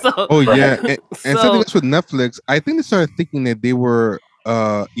 right. So, oh yeah, and something else with Netflix, I think they started thinking that they were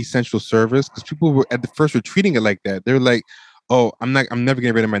essential service, because people were at the first were treating it like that. They're like, oh, I'm never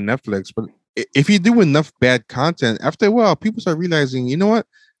getting rid of my Netflix. But if you do enough bad content, after a while, people start realizing, you know what,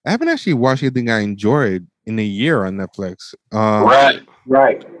 I haven't actually watched anything I enjoyed in a year on Netflix.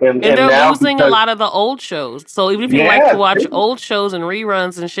 Right. And they're losing a lot of the old shows. So even if you like to watch old shows and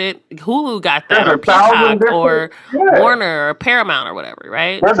reruns and shit, Hulu got that, or Peacock, or Warner, or Paramount, or whatever,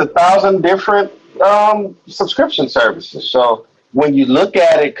 right? There's 1,000 different subscription services. So when you look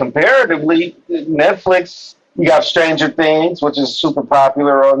at it comparatively, Netflix, you got Stranger Things, which is super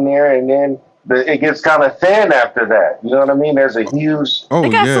popular on there, and then it gets kind of thin after that. You know what I mean? There's a huge... they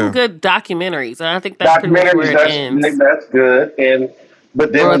got some good documentaries, and I think that's pretty much where it ends. That's good.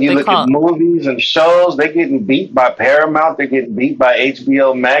 But then when you look at movies and shows, they're getting beat by Paramount, they're getting beat by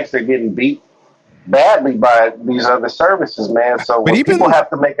HBO Max, they're getting beat badly by these other services, man. So when people have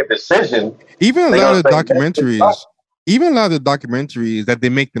to make a decision... Even a lot of the documentaries that they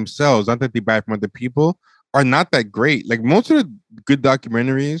make themselves, not that they buy from other people, are not that great. Like, most of the good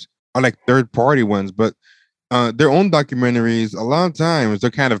documentaries are like third-party ones, but their own documentaries, a lot of times,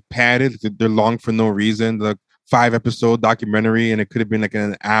 they're kind of padded. They're long for no reason. Like, 5-episode documentary, and it could have been like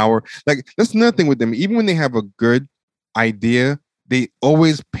an hour. Like, that's another thing with them. Even when they have a good idea, they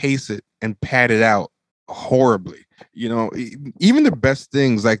always pace it and pad it out horribly. You know, even the best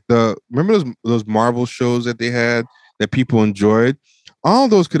things, like remember those Marvel shows that they had that people enjoyed? All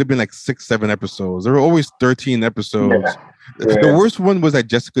those could have been like 6-7 episodes. There were always 13 episodes. Yeah. The worst one was that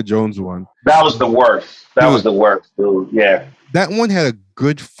Jessica Jones one. That was the worst. That was the worst, dude. Yeah. That one had a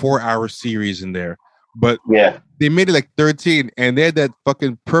good 4-hour series in there. But they made it like 13, and they had that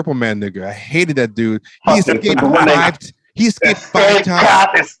fucking Purple Man nigga. I hated that dude. He escaped 5 times. Escape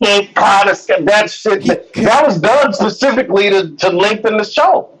pod. That shit. That was done specifically to lengthen the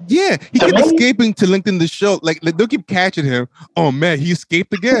show. Yeah, he kept escaping to lengthen the show. Like, they'll keep catching him. Oh man, he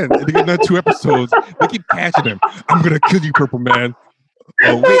escaped again. And they get another 2 episodes. They keep catching him. I'm gonna kill you, Purple Man.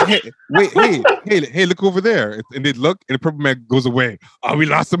 Oh hey, look over there. And they look, and the purple man goes away. Oh, we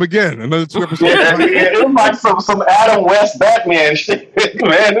lost him again. Another 2 episodes. Yeah, it was like some Adam West Batman shit,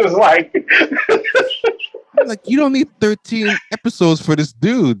 man. It was like, Like, you don't need 13 episodes for this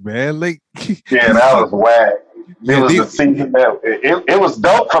dude, man. Like, yeah, that was whack. It Yeah, was a season that it was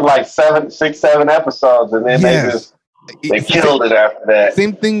dope for like 7 episodes, and then they killed it after that.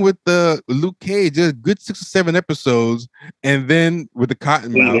 Same thing with the Luke Cage, just good 6 or 7 episodes, and then with the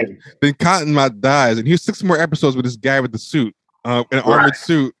Cottonmouth, then Cottonmouth dies, and here's 6 more episodes with this guy with the suit, an armored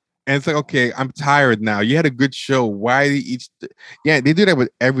suit, and it's like, okay, I'm tired now. You had a good show. Why did each? Yeah, they do that with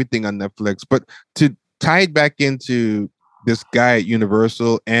everything on Netflix, but to tie it back into this guy at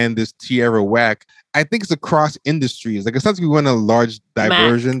Universal and this Tierra Whack, I think it's across industries. Like, it's not like we went a large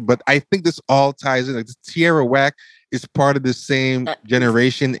diversion, but I think this all ties in. Like, this Tierra Whack is part of the same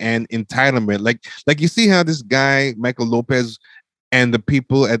generation and entitlement. Like you see how this guy, Michael Lopez, and the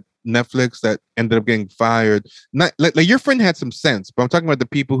people at Netflix that ended up getting fired. Not like your friend had some sense, but I'm talking about the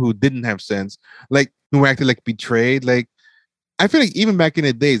people who didn't have sense, like who acted like betrayed. Like, I feel like even back in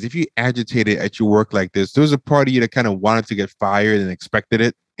the days, if you agitated at your work like this, there was a part of you that kind of wanted to get fired and expected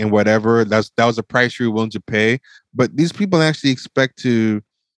it and whatever. That was a price you were willing to pay. But these people actually expect to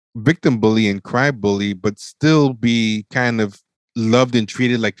victim bully and cry bully, but still be kind of loved and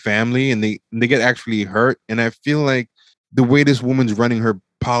treated like family, and they get actually hurt. And I feel like the way this woman's running her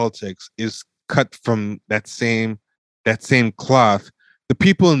politics is cut from that same cloth. The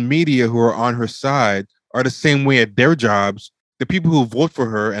people in media who are on her side are the same way at their jobs. The people who vote for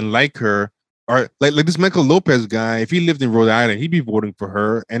her and like her are like this Michael Lopez guy. If he lived in Rhode Island, he'd be voting for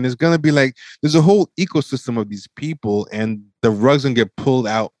her. And it's gonna be like there's a whole ecosystem of these people, and the rug's gonna get pulled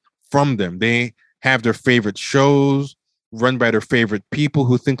out from them. They have their favorite shows run by their favorite people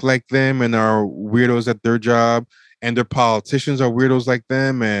who think like them and are weirdos at their job, and their politicians are weirdos like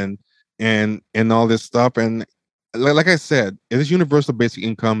them, and all this stuff. And like I said, if this universal basic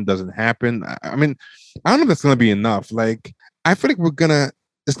income doesn't happen, I mean, I don't know if that's gonna be enough. Like, I feel like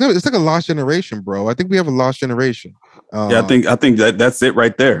it's like a lost generation, bro. I think we have a lost generation. I think that's it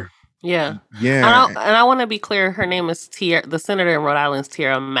right there. Yeah. Yeah. And I want to be clear. Her name is the senator in Rhode Island is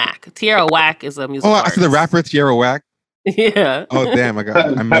Tierra Mack. Tierra Whack is a musical artist. I said the rapper Tierra Whack. Yeah. Oh damn!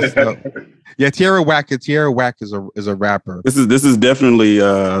 I messed up. Yeah, Tierra Whack is a rapper. This is definitely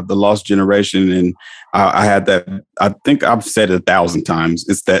the lost generation, and I had that. I think I've said it 1,000 times.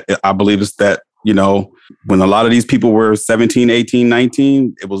 It's that I believe it's that, you know, when a lot of these people were 17, 18,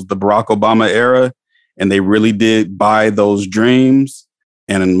 19, it was the Barack Obama era, and they really did buy those dreams.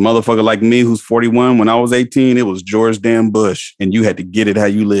 And a motherfucker like me, who's 41, when I was 18, it was George damn Bush, and you had to get it how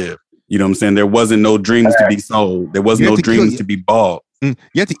you live. You know what I'm saying? There wasn't no dreams to be sold. There wasn't no dreams to be bought. You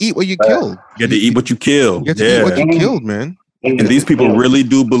had to eat what you killed. You had to eat what you killed. You had to eat what you killed, man. And these people really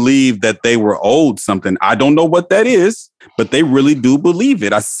do believe that they were owed something. I don't know what that is, but they really do believe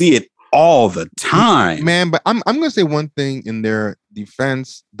it. I see it all the time, man. But I'm gonna say one thing in their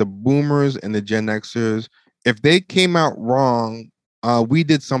defense: the boomers and the Gen Xers, if they came out wrong, we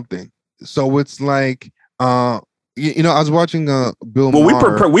did something. So it's like, you know, I was watching Bill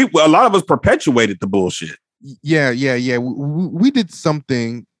Maher. We a lot of us perpetuated the bullshit. Yeah. We did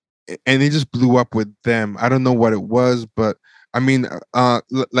something, and it just blew up with them. I don't know what it was, but I mean,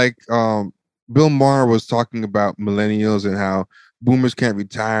 Bill Maher was talking about millennials and how boomers can't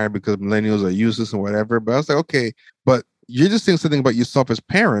retire because millennials are useless and whatever. But I was like, okay, but you're just saying something about yourself as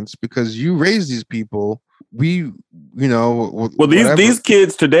parents because you raise these people. Well, these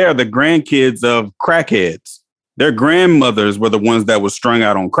kids today are the grandkids of crackheads. Their grandmothers were the ones that was strung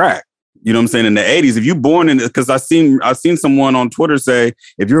out on crack. You know what I'm saying? In the 80s, if you born in, because I've seen someone on Twitter say,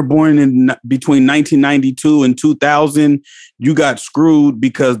 if you're born in between 1992 and 2000, you got screwed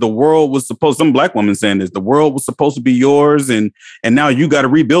because the world was supposed, some black woman saying this, the world was supposed to be yours. And now you got to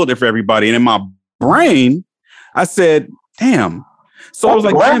rebuild it for everybody. And in my brain, I said, damn. So I was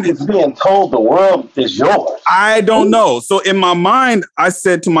like, black is being told the world is yours. I don't know. So in my mind, I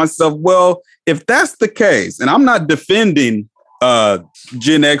said to myself, well, if that's the case, and I'm not defending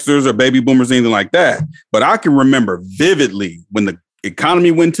Gen Xers or baby boomers, anything like that, but I can remember vividly when the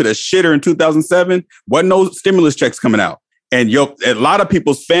economy went to the shitter in 2007, wasn't no stimulus checks coming out. And a lot of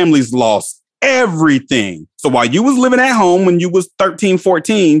people's families lost everything. So while you was living at home when you was 13,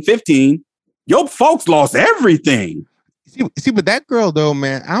 14, 15, your folks lost everything. See, but that girl though,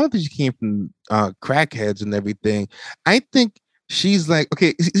 man, I don't think she came from crackheads and everything. I think she's like,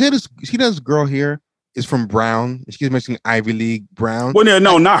 okay, see this girl here is from Brown. She's mentioning Ivy League Brown. Well,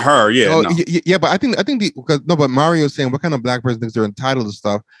 no, not her. Yeah, yeah, but I think but Mario's saying what kind of black person thinks they're entitled to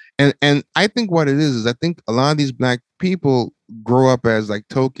stuff, and I think what it is I think a lot of these black people grow up as like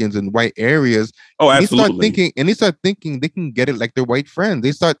tokens in white areas. Oh, and absolutely. they start thinking they can get it like their white friend.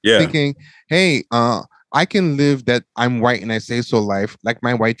 They start thinking, hey, I can live that I'm white and I say so life like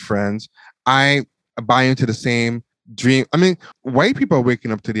my white friends. I buy into the same dream. I mean, white people are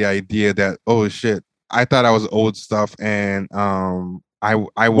waking up to the idea that, oh shit, I thought I was old stuff, and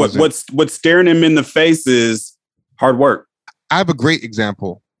I wasn't. What's staring him in the face is hard work. I have a great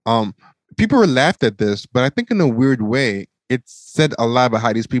example. People were laughed at this, but I think in a weird way, it said a lot about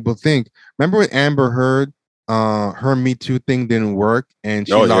how these people think. Remember when Amber Heard, her Me Too thing didn't work and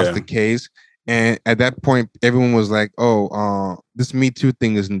she lost the case? And at that point, everyone was like, oh, this Me Too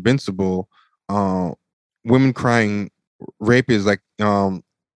thing is invincible. Women crying rape is like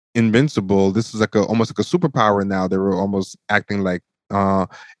invincible. This is like almost like a superpower now. They were almost acting like,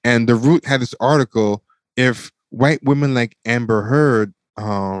 and The Root had this article, if white women like Amber Heard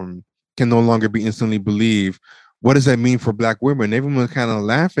can no longer be instantly believed, what does that mean for black women? Everyone was kind of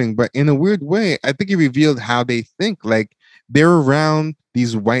laughing, but in a weird way, I think it revealed how they think. Like they're around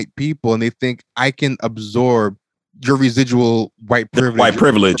these white people and they think, I can absorb your residual white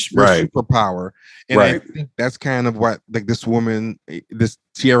privilege, right? Superpower, and I think that's kind of what like this woman, this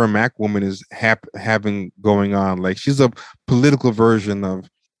Tierra Mack woman, is having going on. Like she's a political version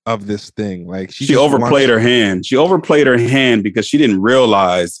of this thing. Like she overplayed her hand. She overplayed her hand because she didn't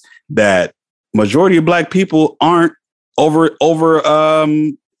realize that majority of black people aren't over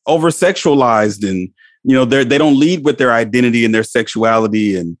sexualized, and they don't lead with their identity and their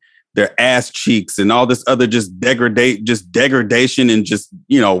sexuality and their ass cheeks and all this other just degradation and just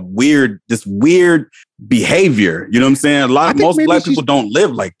weird behavior. You know what I'm saying? Most black people don't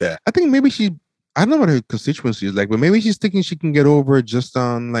live like that. I think maybe I don't know what her constituency is like, but maybe she's thinking she can get over it just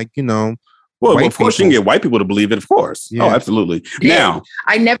on like well, of course she can get white people to believe it, of course. Yeah. Oh, absolutely. Yeah. Now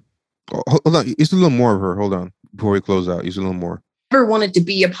I never hold on. It's a little more of her. Hold on before we close out. It's a little more. Never wanted to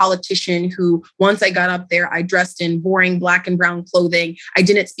be a politician who, once I got up there, I dressed in boring black and brown clothing. I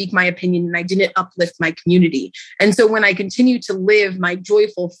didn't speak my opinion and I didn't uplift my community. And so when I continue to live my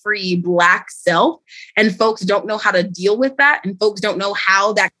joyful, free black self, and folks don't know how to deal with that, and folks don't know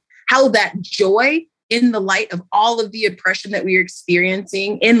how that joy, in the light of all of the oppression that we are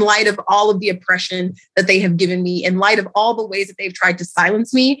experiencing, in light of all of the oppression that they have given me, in light of all the ways that they've tried to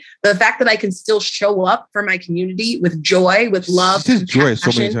silence me, the fact that I can still show up for my community with joy, with love, joy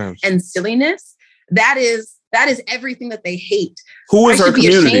so many times, and silliness, that is everything that they hate. Who is her community?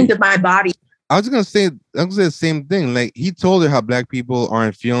 I should be ashamed of my body. I was gonna say the same thing. Like he told her how black people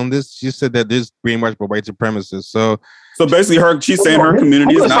aren't feeling this. She said that this brainwashed by white supremacists. So basically, she's saying her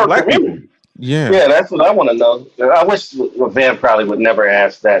community is not black people. Yeah, that's what I want to know. I wish Van probably would never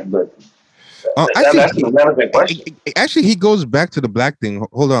ask that, but that's a relevant question. Actually, he goes back to the black thing.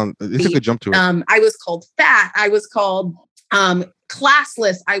 Hold on, it's a good jump to it. I was called fat. I was called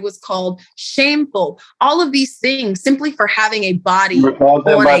classless. I was called shameful. All of these things simply for having a body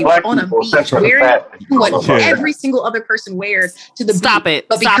on a beach, wearing what every single other person wears to the beach.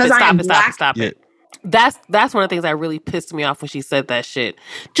 But because I am black, stop it. That's one of the things that really pissed me off when she said that shit.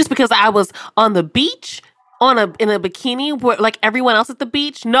 Just because I was on the beach in a bikini where, like everyone else at the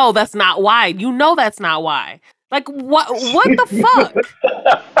beach. No, that's not why. You know that's not why. Like what the fuck?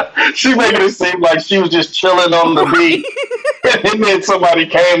 She made it seem like she was just chilling on the beach. And then somebody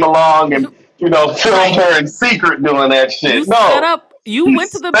came along and filmed her in secret doing that shit. You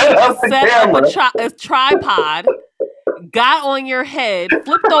went to the beach and set up a tripod, got on your head,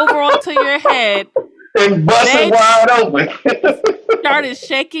 flipped over onto your head, and busted wide open. Started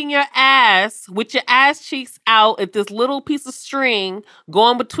shaking your ass with your ass cheeks out at this little piece of string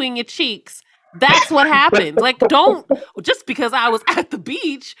going between your cheeks. That's what happened. Like, don't, just because I was at the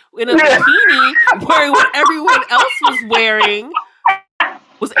beach in a bikini wearing what everyone else was wearing.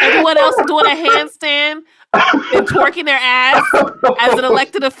 Was everyone else doing a handstand and twerking their ass as an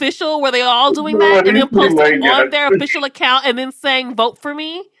elected official? Were they all doing that and then posting on their official account and then saying, vote for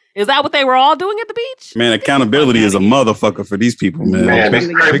me? Is that what they were all doing at the beach? Man, accountability is a motherfucker for these people, man.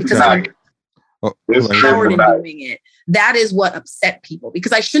 Empowered in doing it. That is what upset people,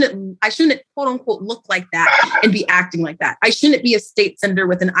 because I shouldn't quote unquote look like that and be acting like that. I shouldn't be a state senator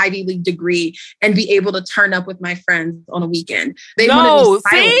with an Ivy League degree and be able to turn up with my friends on a weekend. They want to be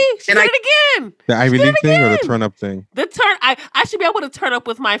silent. She did it again. The Ivy League thing or the turn up thing? I should be able to turn up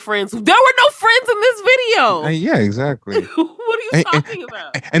with my friends. There were no friends in this video. Yeah, exactly. What are you talking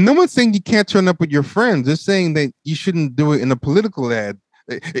about? And no one's saying you can't turn up with your friends. They're saying that you shouldn't do it in a political ad.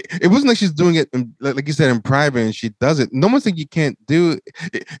 It wasn't like she's doing it, like you said, in private, and she does it. No one said you can't do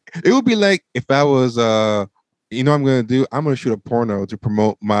it. It would be like if I was you know what I'm gonna do? I'm gonna shoot a porno to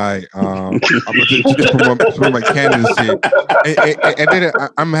promote my to promote my candidacy, and then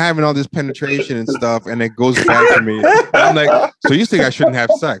I'm having all this penetration and stuff, and it goes back to me. I'm like, so you think I shouldn't have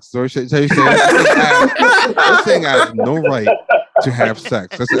sex? So you're saying I have no right to have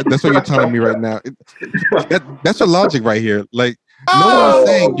sex? That's what you're telling me right now. That's the logic right here. Like, no one's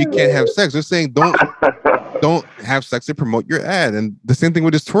saying you can't have sex. They're saying don't have sex to promote your ad. And the same thing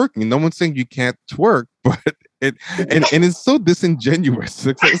with this twerking. No one's saying you can't twerk, but it's so disingenuous.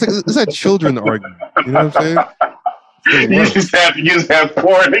 It's like children arguing. You know what I'm saying? You just have to use that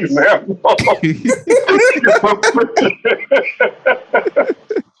for an example.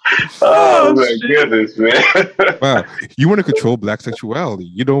 Oh my goodness, man. Wow. You want to control black sexuality.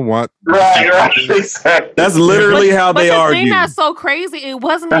 You don't want right. Exactly. That's literally how they argue. The thing that's so crazy, it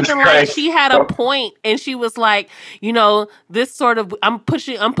wasn't even like she had a point and she was like, you know, this sort of I'm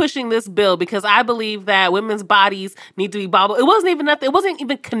pushing this bill because I believe that women's bodies need to be bobbled. It wasn't even nothing, it wasn't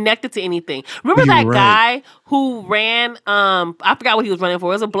even connected to anything. Remember that guy who ran I forgot what he was running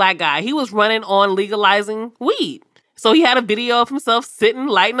for. It was a black guy. He was running on legalizing weed. So he had a video of himself sitting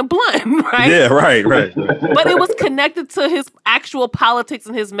lighting a blunt, right? Yeah, right. But it was connected to his actual politics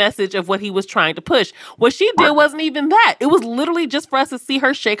and his message of what he was trying to push. What she did wasn't even that. It was literally just for us to see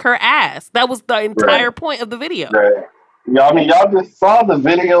her shake her ass. That was the entire point of the video. Right. Y'all just saw the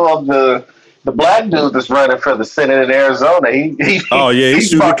video of the black dude that's running for the Senate in Arizona. He's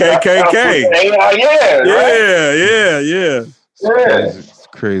shooting KKK. Yeah. It's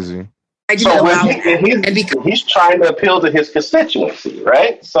crazy. So he's trying to appeal to his constituency,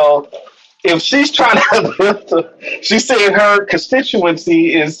 right? So if she's trying to appeal to, she's saying her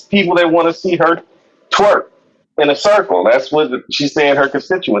constituency is people that want to see her twerk in a circle. That's what she's saying her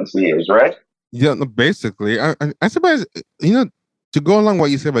constituency is, right? Yeah, no, basically. I'm surprised, to go along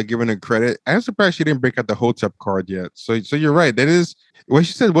what you said about giving her credit, I'm surprised she didn't break out the Hotep card yet. So you're right. That is what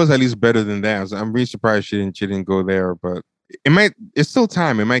she said was at least better than that. So I'm really surprised she didn't go there, but it's still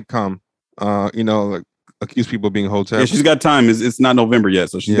time. It might come. Like accuse people of being Hotep. Yeah, she's got time. It's not November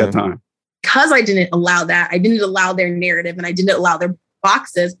yet, so she's got time. Because I didn't allow that, I didn't allow their narrative, and I didn't allow their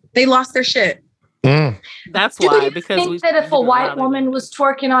boxes. They lost their shit. That's why. Because I think that if a white woman was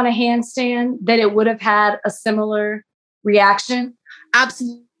twerking on a handstand, that it would have had a similar reaction.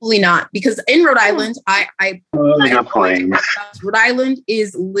 Absolutely not. Because in Rhode Island, Rhode Island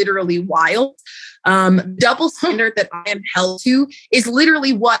is literally wild. Double standard that I am held to is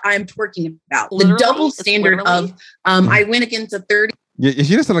literally what I'm twerking about. The double standard of I went against a 30. Yeah,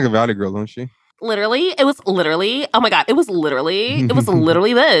 she does sound like a Valley girl, don't she? Literally, it was literally. Oh my god, it was literally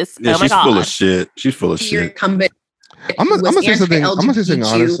this. Yeah, oh my god, full of shit. She's full of shit. Incumbent. I'm gonna say something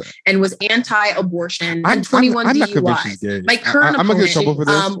honest. And was anti-abortion and 21 DUIs. My current opponent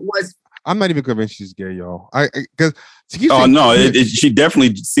was. I'm not even convinced she's gay, y'all. She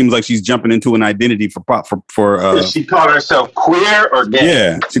definitely seems like she's jumping into an identity for. She called herself queer or gay?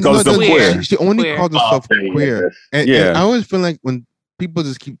 Yeah, she calls herself queer. She only calls herself queer. And I always feel like when people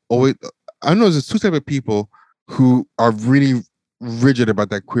just keep I know there's two types of people who are really rigid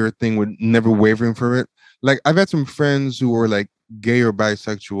about that queer thing with never wavering from it. Like I've had some friends who were like gay or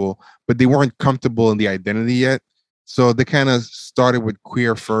bisexual, but they weren't comfortable in the identity yet. So they kind of started with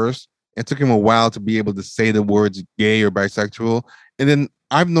queer first. It took him a while to be able to say the words gay or bisexual. And then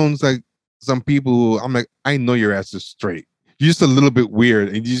I've known like some people who I'm like, I know your ass is straight. You're just a little bit weird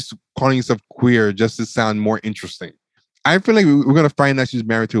and you're just calling yourself queer just to sound more interesting. I feel like we're going to find out she's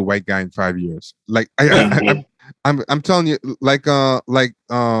married to a white guy in 5 years. Like I'm telling you, like Bill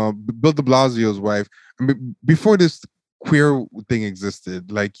de Blasio's wife, I mean, before this queer thing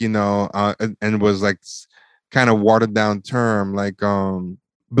existed, and was like kind of watered down term, like Bill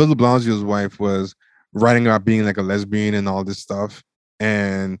de Blasio's wife was writing about being like a lesbian and all this stuff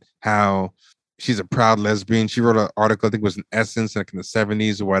and how she's a proud lesbian. She wrote an article, I think it was in Essence, like in the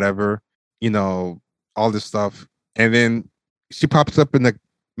 70s or whatever, all this stuff. And then she pops up in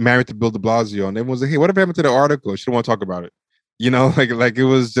married to Bill de Blasio and everyone's like, hey, whatever happened to the article? She don't want to talk about it. Like it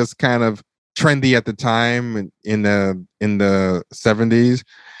was just kind of trendy at the time in the 70s.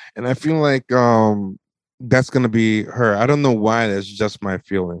 And I feel like that's going to be her. I don't know why. That's just my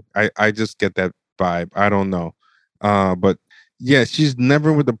feeling. I just get that vibe. I don't know. But yeah, she's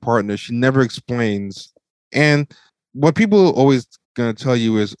never with a partner. She never explains. And what people always going to tell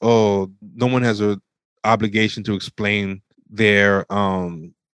you is, oh, no one has a obligation to explain their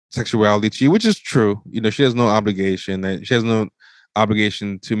sexuality to you, which is true. She has no obligation. She has no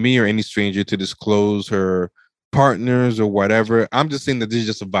obligation to me or any stranger to disclose her partners or whatever. I'm just saying that this is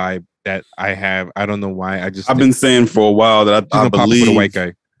just a vibe that I have. I don't know why. I've been saying for a while that I believe with a white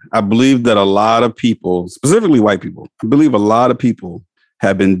guy. I believe that a lot of people, specifically white people, I believe a lot of people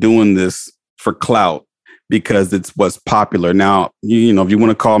have been doing this for clout because it's what's popular. Now, you know, if you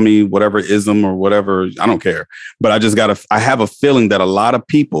want to call me whatever ism or whatever, I don't care. But I have a feeling that a lot of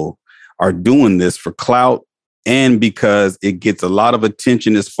people are doing this for clout and because it gets a lot of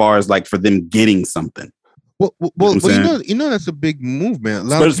attention as far as like for them getting something. Well, you know, that's a big movement.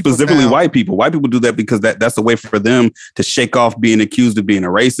 Specifically white people. White people do that because that's a way for them to shake off being accused of being a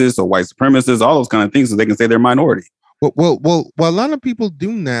racist or white supremacist, all those kind of things, so they can say they're minority. Well, what a lot of people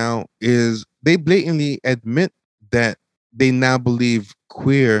do now is they blatantly admit that they now believe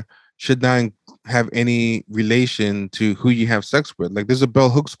queer should not have any relation to who you have sex with. Like there's a Bell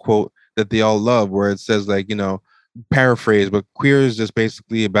Hooks quote that they all love where it says like, you know, paraphrase, but queer is just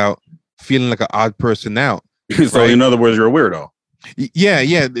basically about feeling like an odd person out. So in other words, you're a weirdo.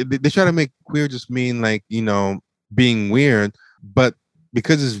 Yeah. They try to make queer just mean like, you know, being weird, but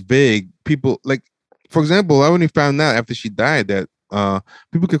because it's vague, people like, for example, I only found out after she died that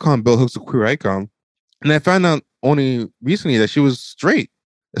people could call Bell Hooks a queer icon. And I found out only recently that she was straight.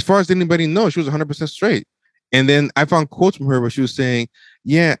 As far as anybody knows, she was 100% straight. And then I found quotes from her where she was saying,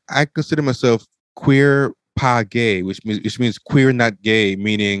 yeah, I consider myself queer pa gay, which means queer, not gay,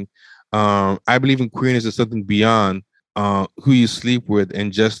 meaning I believe in queerness as something beyond who you sleep with,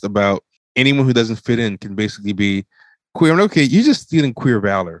 and just about anyone who doesn't fit in can basically be queer. And okay, you're just stealing queer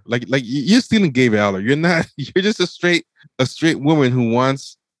valor, like you're stealing gay valor. You're not. You're just a straight woman who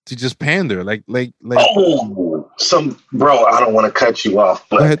wants to just pander, like. Oh, bro. I don't want to cut you off,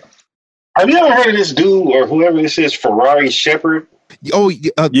 but have you ever heard of this dude or whoever this is, Ferrari Shepherd? Oh,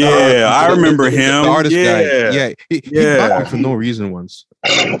 I remember him. The artist guy. Yeah, he blocked me for no reason once.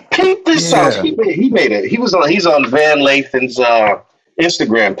 Peep this out. He's on Van Lathan's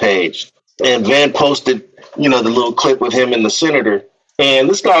Instagram page, and Van posted, you know, the little clip with him and the senator. And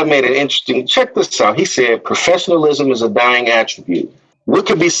this guy made an interesting. Check this out. He said, "Professionalism is a dying attribute. What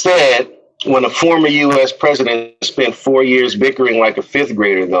could be said when a former U.S. president spent 4 years bickering like a fifth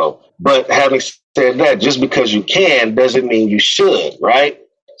grader, though? But having said that, just because you can doesn't mean you should, right?"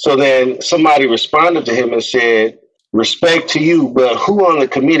 So then somebody responded to him and said, "Respect to you, but who on the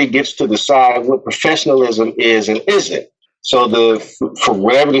committee gets to decide what professionalism is and isn't?" So for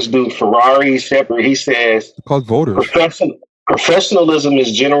whatever this dude, Ferrari Shepherd, he says, it's called voters. Professionalism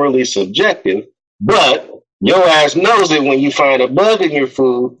is generally subjective, but your ass knows it when you find a bug in your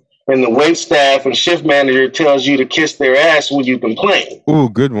food and the wait staff and shift manager tells you to kiss their ass when you complain. Ooh,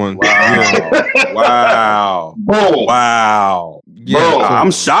 good one. Wow. Boom. Wow. Yeah,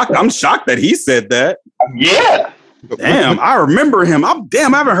 I'm shocked. I'm shocked that he said that. Yeah. Damn, I remember him. I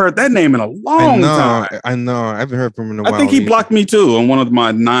haven't heard that name in a long time. I know. I haven't heard from him in a while. I think he blocked me too on one of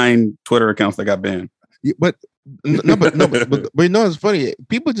my 9 Twitter accounts that got banned. Yeah, but you know, it's funny.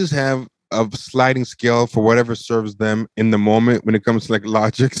 People just have a sliding scale for whatever serves them in the moment when it comes to like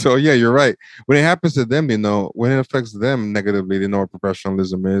logic. So yeah, you're right. When it happens to them, you know, when it affects them negatively, they know what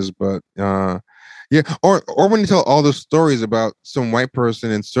professionalism is. But yeah, or when you tell all the stories about some white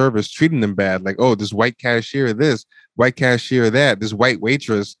person in service treating them bad, like, oh, this white cashier, this white cashier, that, this white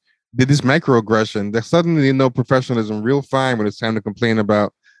waitress did this microaggression, that suddenly they know professionalism real fine when it's time to complain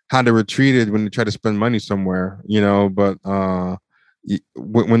about how they were treated when they try to spend money somewhere, you know. But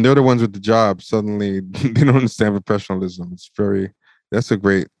when they're the ones with the job, suddenly they don't understand professionalism. That's a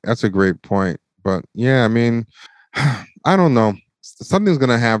great point. But yeah, I mean, I don't know. Something's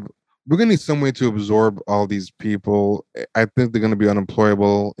gonna have. We're gonna need some way to absorb all these people. I think they're gonna be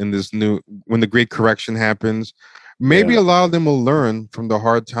unemployable in this when the great correction happens. Maybe a lot of them will learn from the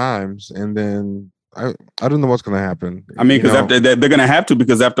hard times, and then I don't know what's gonna happen. I mean, because after that, they're gonna have to,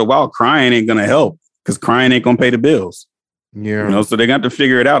 because after a while, crying ain't gonna help, because crying ain't gonna pay the bills. Yeah. You know, so they got to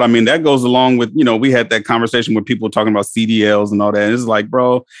figure it out. I mean, that goes along with, you know, we had that conversation with people talking about CDLs and all that. And it's like,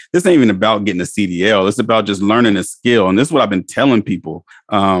 bro, this ain't even about getting a CDL. It's about just learning a skill. And this is what I've been telling people.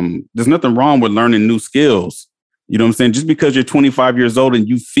 There's nothing wrong with learning new skills. You know what I'm saying? Just because you're 25 years old and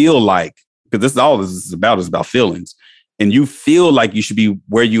you feel like, because this is about feelings. And you feel like you should be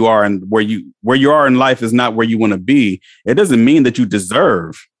where you are, and where you are in life is not where you want to be. It doesn't mean that you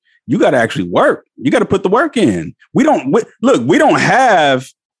deserve. You got to actually work. You got to put the work in. We don't have,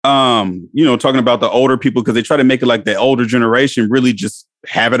 you know, talking about the older people, because they try to make it like the older generation really just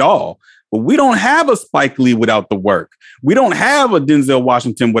have it all. But we don't have a Spike Lee without the work. We don't have a Denzel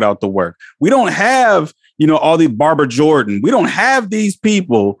Washington without the work. We don't have, you know, all the Barbara Jordan. We don't have these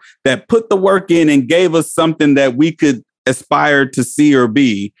people that put the work in and gave us something that we could aspire to see or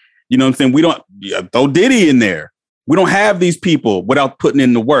be. You know what I'm saying? We don't throw Diddy in there. We don't have these people without putting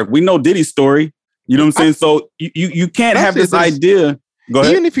in the work. We know Diddy's story. You know what I'm saying? So you can't have this idea. Go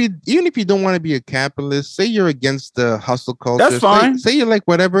ahead. Even if you don't want to be a capitalist, say you're against the hustle culture. That's fine. Say you're like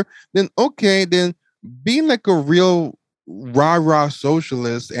whatever. Then okay, then being like a real rah-rah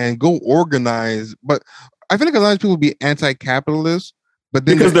socialist and go organize. But I feel like a lot of people be anti-capitalist, but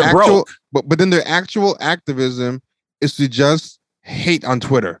then because they're broke. But then their actual activism is to just hate on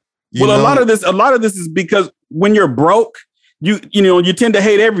Twitter. A lot of this is because when you're broke, you tend to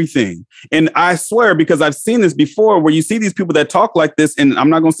hate everything. And I swear, because I've seen this before, where you see these people that talk like this, and I'm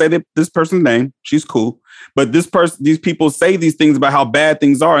not going to say this person's name. She's cool. But these people say these things about how bad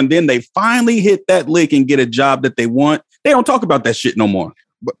things are. And then they finally hit that lick and get a job that they want. They don't talk about that shit no more.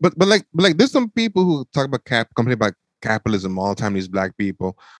 But like there's some people who talk about complain about capitalism all the time, these black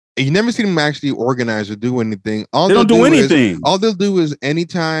people. And you never see them actually organize or do anything. They don't do anything. All they'll do is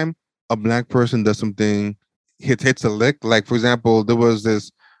anytime a black person does something, hits a lick. Like, for example, there was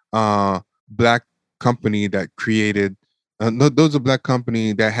this black company that created, there was a black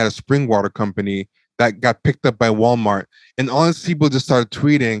company that had a spring water company that got picked up by Walmart. And all these people just started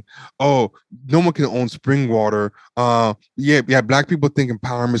tweeting, oh, no one can own spring water. Yeah, black people think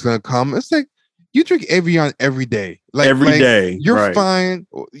empowerment is going to come. It's like, you drink Evian every day. Every day. You're right. fine.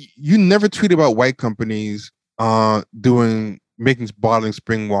 You never tweet about white companies making bottling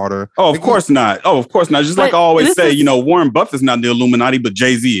spring water. Oh, of course not. Just like I always say, Warren Buffett's not the Illuminati, but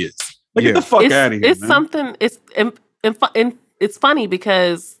Jay-Z is. Get the fuck out of here. It's man. something. It's funny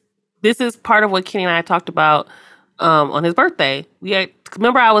because this is part of what Kenny and I talked about on his birthday.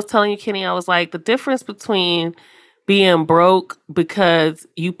 Remember I was telling you, Kenny, I was like, the difference between being broke because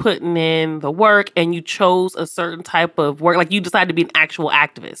you putting in the work and you chose a certain type of work, like you decided to be an actual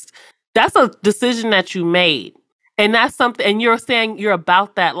activist. That's a decision that you made. And that's something, and you're saying you're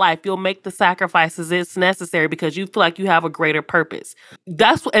about that life. You'll make the sacrifices it's necessary because you feel like you have a greater purpose.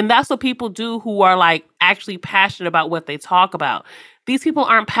 That's what people do who are like actually passionate about what they talk about. These people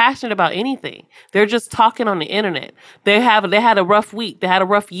aren't passionate about anything. They're just talking on the internet. They had a rough week. They had a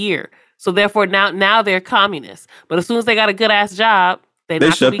rough year. So therefore now they're communists. But as soon as they got a good ass job, they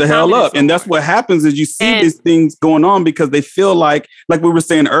shut the hell up. And that's what happens is you see these things going on because they feel like we were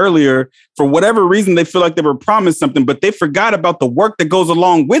saying earlier, for whatever reason, they feel like they were promised something, but they forgot about the work that goes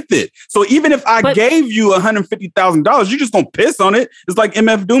along with it. So even if I gave you $150,000, you're just going to piss on it. It's like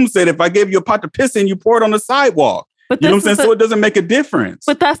MF Doom said, if I gave you a pot to piss in, you pour it on the sidewalk. But you know what I'm saying? So it doesn't make a difference.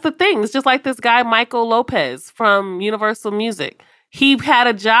 But that's the thing. It's just like this guy, Michael Lopez from Universal Music. He had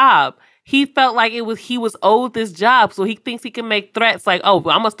a job. He felt like he was owed this job. So he thinks he can make threats like, oh, I'm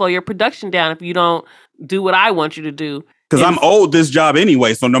going to slow your production down if you don't do what I want you to do. Because I'm owed this job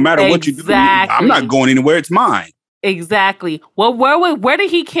anyway. So no matter what you do, I'm not going anywhere. It's mine. Exactly. Well, where did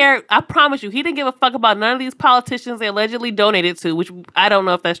he care? I promise you, he didn't give a fuck about none of these politicians they allegedly donated to, which I don't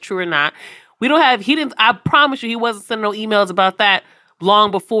know if that's true or not. I promise you, he wasn't sending no emails about that long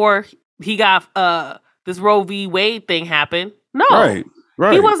before he got this Roe v. Wade thing happened. No.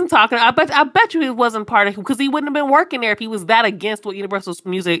 Right. He wasn't talking. I bet you he wasn't part of it because he wouldn't have been working there if he was that against what Universal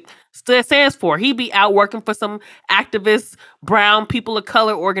Music stands for. He'd be out working for some activist, brown people of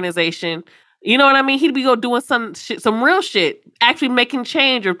color organization. You know what I mean? He'd be doing some shit, some real shit, actually making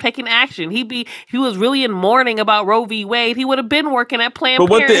change or taking action. He was really in mourning about Roe v. Wade. He would have been working at Planned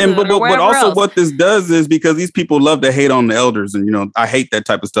Parenthood but also what this does is because these people love to hate on the elders, and I hate that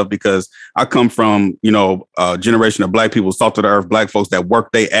type of stuff because I come from a generation of black people, salt of the earth, black folks that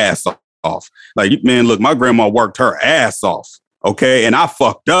work their ass off. Like, man, look, my grandma worked her ass off, okay, and I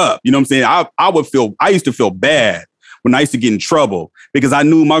fucked up. You know what I'm saying? I used to feel bad when I used to get in trouble because I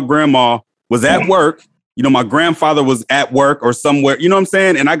knew my grandma was at work, my grandfather was at work or somewhere, you know what I'm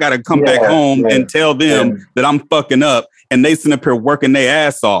saying? And I got to come back home and tell them that I'm fucking up and they sit up here working their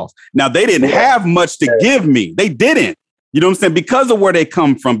ass off. Now, they didn't have much to give me. They didn't, you know what I'm saying? Because of where they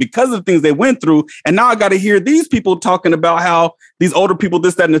come from, because of the things they went through. And now I got to hear these people talking about how these older people,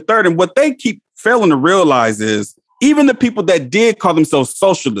 this, that, and the third. And what they keep failing to realize is even the people that did call themselves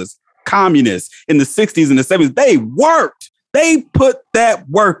socialists, communists in the 60s and the 70s, they worked. They put that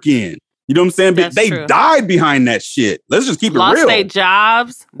work in. You know what I'm saying? That's they true. Died behind that shit. Let's just keep it real. Lost their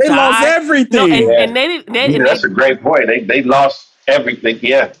jobs. They lost everything. No, and they didn't. That's a great point. They lost everything.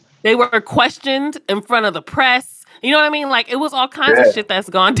 Yeah. They were questioned in front of the press. You know what I mean? Like, it was all kinds of shit that's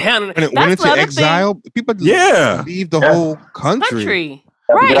gone down. When it went into exile, people just leave the whole country.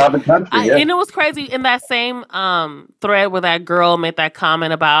 Right. Get out of the country, And it was crazy in that same thread where that girl made that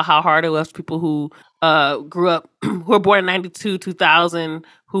comment about how hard it was for people who grew up, who were born in 92, 2000,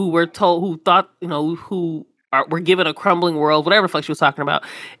 who were told, who thought, were given a crumbling world, whatever the fuck she was talking about.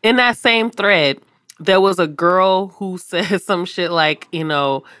 In that same thread, there was a girl who said some shit like,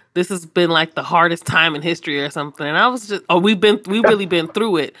 this has been like the hardest time in history or something. And I was just, we've really been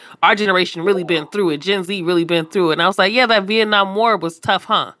through it. Our generation really been through it. Gen Z really been through it. And I was like, yeah, that Vietnam War was tough,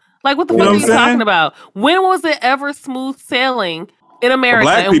 huh? Like, what the fuck are you talking about? When was it ever smooth sailing in America?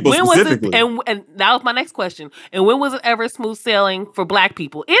 For Black people when specifically. was it, and that was my next question. And when was it ever smooth sailing for Black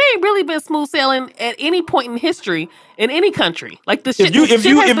people? It ain't really been smooth sailing at any point in history in any country. Like the shit,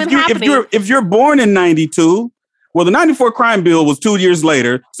 if you're born in 92, well, the 94 crime bill was 2 years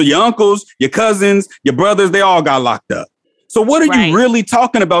later. So your uncles, your cousins, your brothers, they all got locked up. So what are you really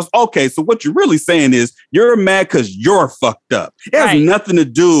talking about? Okay, so what you're really saying is you're mad because you're fucked up. It has nothing to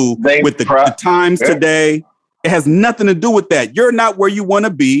do with the times today. It has nothing to do with that. You're not where you want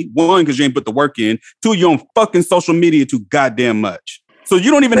to be. One, because you ain't put the work in. Two, you're on fucking social media too goddamn much. So you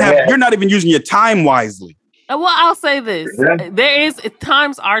don't even you're not even using your time wisely. Well, I'll say this.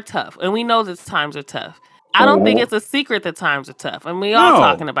 Times are tough. And we know that times are tough. I don't think it's a secret that times are tough. And we all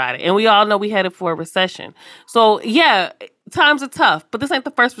talking about it. And we all know we headed for a recession. So, yeah, times are tough. But this ain't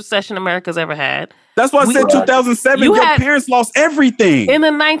the first recession America's ever had. That's why I said 2007, your parents lost everything. In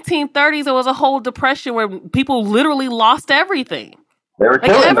the 1930s, there was a whole depression where people literally lost everything. They were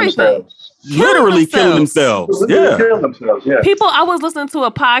killing themselves. Literally killing themselves. Yeah. People, I was listening to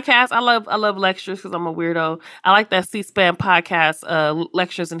a podcast. I love lectures because I'm a weirdo. I like that C-SPAN podcast,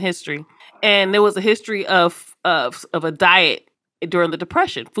 Lectures in History. And there was a history of a diet during the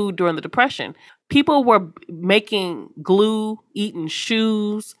Depression, food during the Depression. People were making glue, eating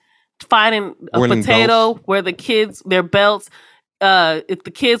shoes, finding a potato where the kids, their belts. If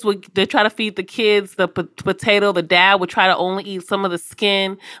the kids they try to feed the kids the potato, the dad would try to only eat some of the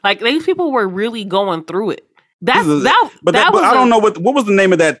skin. Like these people were really going through it. But I don't know what was the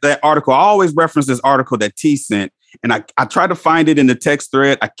name of that article. I always reference this article that T sent. And I tried to find it in the text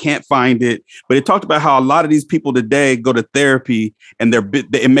thread. I can't find it. But it talked about how a lot of these people today go to therapy and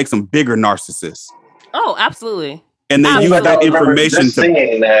it makes them bigger narcissists. Oh, absolutely. And they use that information to...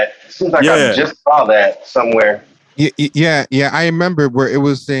 Seeing that. Seems like I just saw that somewhere. Yeah. I remember where it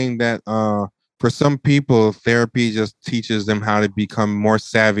was saying that for some people, therapy just teaches them how to become more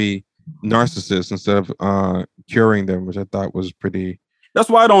savvy narcissists instead of curing them, which I thought was pretty... That's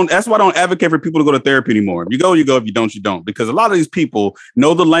why I don't advocate for people to go to therapy anymore. If you go, you go. If you don't, you don't. Because a lot of these people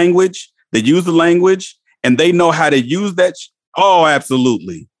know the language, they use the language, and they know how to use that. Oh,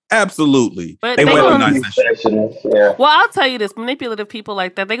 absolutely. Absolutely. But they weaponize that shit. Yeah. Well, I'll tell you this: manipulative people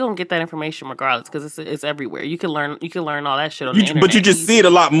like that, they're gonna get that information regardless because it's everywhere. You can learn all that shit on the internet. But you just see it a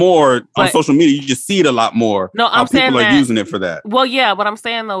lot more on social media. You just see it a lot more. No, I'm saying people are using it for that. Well, yeah. What I'm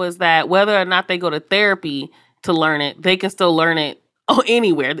saying though is that whether or not they go to therapy to learn it, they can still learn it.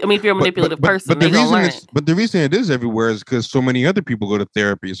 Anywhere. I mean, if you're a manipulative person, they gonna learn it. But the reason it is everywhere is because so many other people go to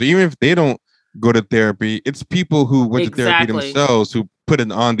therapy. So even if they don't go to therapy, it's people who went to therapy themselves who put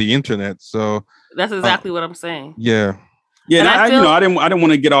it on the internet. So that's exactly what I'm saying. Yeah. Yeah, and I didn't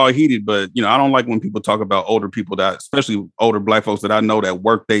want to get all heated, but I don't like when people talk about older people especially older Black folks that I know that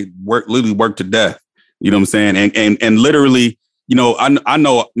literally work to death. You know what I'm saying? And literally, I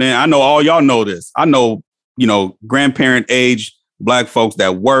know all y'all know this. I know, grandparent age Black folks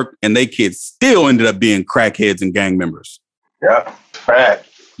that work and they kids still ended up being crackheads and gang members. Yeah, fact.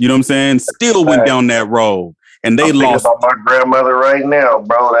 You know what I'm saying? Still went down that road and they lost. About my grandmother right now,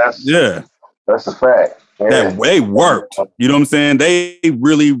 bro. That's a fact. Yeah. That they worked. You know what I'm saying? They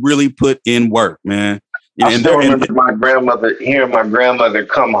really, really put in work, man. I still remember hearing my grandmother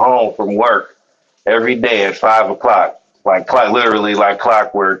come home from work every day at 5 o'clock, literally like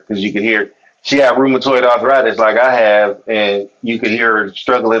clockwork, because you could hear. She had rheumatoid arthritis like I have, and you could hear her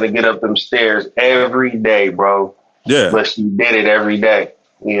struggling to get up them stairs every day, bro. Yeah. But she did it every day,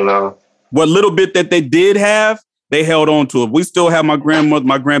 What little bit that they did have, they held on to it. We still have my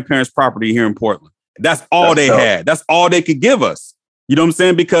grandparents' property here in Portland. That's all they had. That's all they could give us. You know what I'm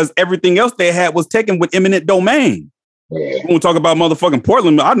saying? Because everything else they had was taken with eminent domain. Yeah. When we talk about motherfucking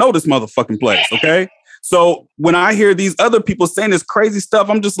Portland, I know this motherfucking place, okay? So when I hear these other people saying this crazy stuff,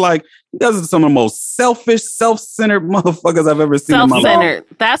 I'm just like, you guys are some of the most selfish, self-centered motherfuckers I've ever seen in my life. Self-centered.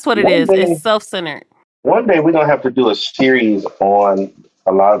 That's what it is. It's self-centered. One day we're going to have to do a series on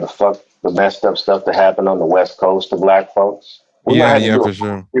a lot of the messed up stuff that happened on the West Coast to Black folks. For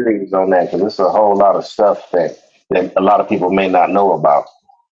sure. Series on that because it's a whole lot of stuff that a lot of people may not know about.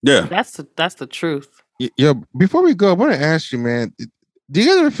 Yeah. That's the truth. Yeah. Before we go, I want to ask you, man, do you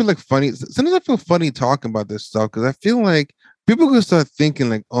guys ever feel like funny? Sometimes I feel funny talking about this stuff because I feel like people can start thinking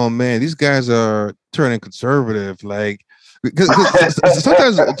like, oh man, these guys are turning conservative. Like, because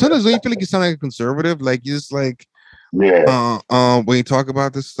sometimes when you feel like you sound like a conservative, like you just like, Yeah. When you talk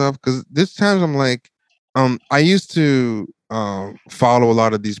about this stuff, because this times I'm like, I used to follow a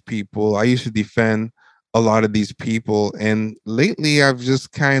lot of these people. I used to defend a lot of these people, and lately I've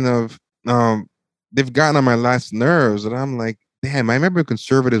just kind of they've gotten on my last nerves, and I'm like, damn. I remember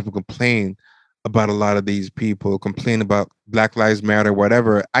conservatives would complain about a lot of these people, complain about Black Lives Matter,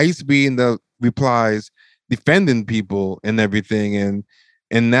 whatever. I used to be in the replies defending people and everything,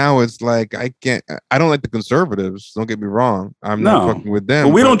 and now it's like I don't like the conservatives. Don't get me wrong. I'm not fucking with them.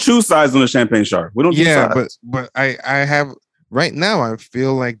 But we don't choose sides on the Champagne Shark. We don't choose sides. but I have right now, I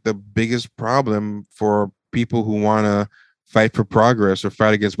feel like the biggest problem for people who want to fight for progress or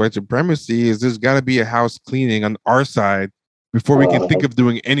fight against white supremacy is there's got to be a house cleaning on our side before we can think of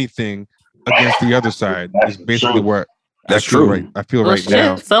doing anything against the other side. Is basically what That's true. Right. I feel right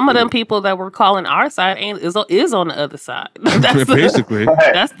now. Some of them people that we're calling our side is on the other side. That's basically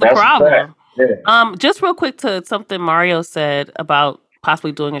that's the problem. Yeah. Just real quick to something Mario said about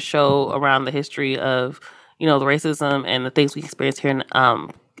possibly doing a show around the history of, the racism and the things we experience here in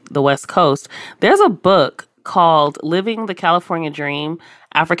the West Coast. There's a book called Living the California Dream,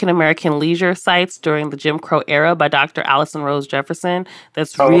 African American Leisure Sites During the Jim Crow Era by Dr. Allison Rose Jefferson.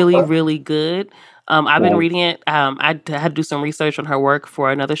 That's really, really good. I've been reading it. I had to do some research on her work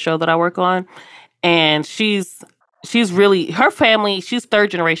for another show that I work on. And she's really, her family, she's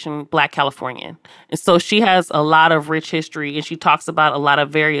third generation Black Californian. And so she has a lot of rich history, and she talks about a lot of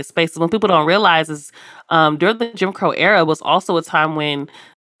various spaces. What people don't realize is during the Jim Crow era was also a time when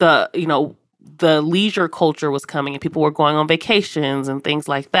the leisure culture was coming and people were going on vacations and things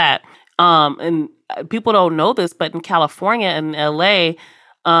like that. And people don't know this, but in California and LA,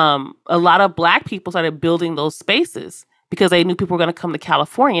 a lot of Black people started building those spaces because they knew people were going to come to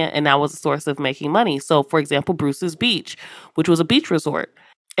California, and that was a source of making money. So, for example, Bruce's Beach, which was a beach resort.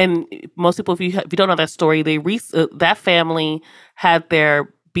 And most people, if you don't know that story, that family had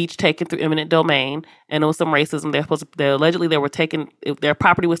their beach taken through eminent domain, and there was some racism. Allegedly their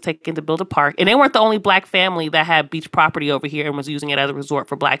property was taken to build a park, and they weren't the only Black family that had beach property over here and was using it as a resort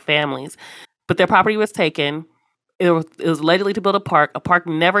for Black families. But their property was taken. It was allegedly to build a park. A park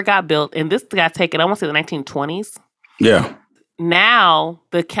never got built, and this got taken, I want to say, the 1920s. Yeah. Now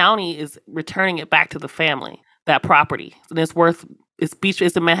the county is returning it back to the family, that property. And it's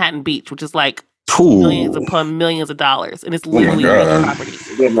a Manhattan Beach, which is like millions upon millions of dollars. And it's literally property.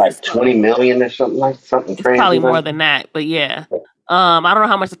 It's like 20 million or something it's crazy. Probably more than that, but yeah. I don't know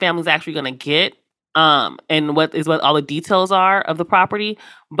how much the family's actually going to get, and what all the details are of the property,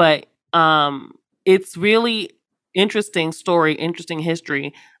 but it's really interesting story, interesting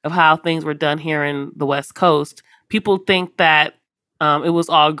history of how things were done here in the West Coast. People think that it was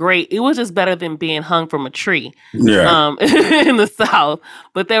all great. It was just better than being hung from a tree in the South.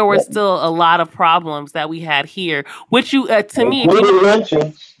 But there were still a lot of problems that we had here, which to me...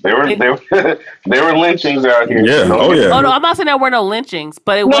 lynchings. There were lynchings out here. Yeah. Oh, yeah. Oh, no, I'm not saying there were no lynchings,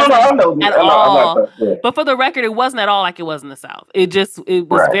 but it wasn't at all. But for the record, it wasn't at all like it was in the South. It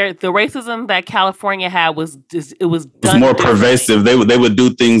was very... The racism that California had was more pervasive. They would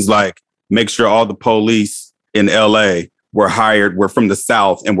do things like make sure all the police in LA were from the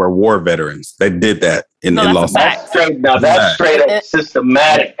South and were war veterans. They did that in Los Angeles. That's straight up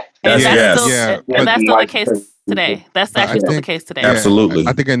systematic. And that's still the case today. That's actually still the case today. Absolutely.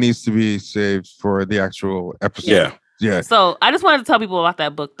 I think it needs to be saved for the actual episode. Yeah. So I just wanted to tell people about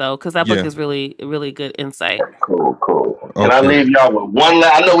that book, though, because that book is really, really good insight. Cool. Okay. Can I leave y'all with one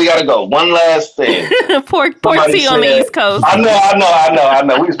last? I know we got to go. One last thing. Poor T on the East Coast. I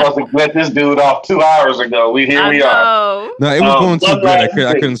know. We were supposed to let this dude off 2 hours ago. We are. No, it was going too good.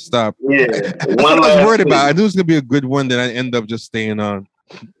 I couldn't stop. Yeah. I was worried about it. I knew it was going to be a good one, then I end up just staying on.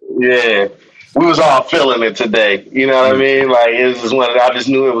 Yeah. We was all feeling it today. You know what I mean? Like, I just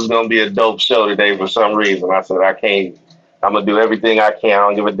knew it was going to be a dope show today for some reason. I said, I'm going to do everything I can. I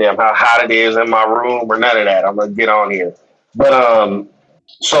don't give a damn how hot it is in my room or none of that. I'm going to get on here. But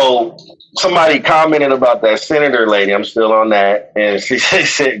so somebody commented about that senator lady. I'm still on that. And she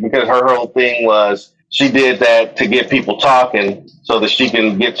said, because her whole thing was she did that to get people talking so that she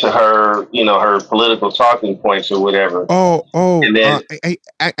can get to her, her political talking points or whatever. And then, I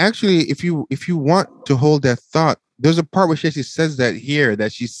actually, if you want to hold that thought, there's a part where she actually says that here,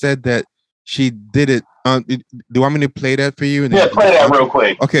 that she said that she did it. Do you want me to play that for you? Yeah, play that real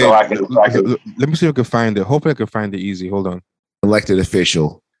quick. Okay. So I can... Let me see if I can find it. Hopefully I can find it easy. Hold on. Elected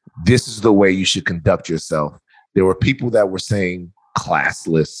official, this is the way you should conduct yourself. There were people that were saying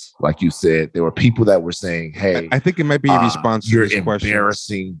classless, like you said. There were people that were saying, hey, I think it might be a response to you're this question.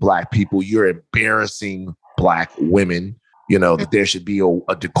 Embarrassing Black people. You're embarrassing Black women. You know, that there should be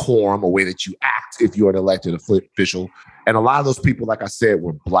a decorum, a way that you act if you're an elected official. And a lot of those people, like I said,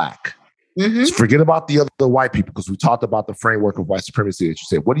 were Black. Mhm. So forget about the other white people, because we talked about the framework of white supremacy that you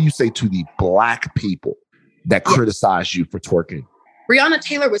said. What do you say to the Black people that criticize you for twerking? Breonna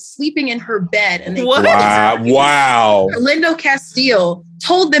Taylor was sleeping in her bed and they What? Wow. Lindo Castile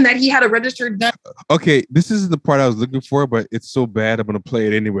told them that he had a registered gun Okay, this is the part I was looking for, but it's so bad. I'm gonna play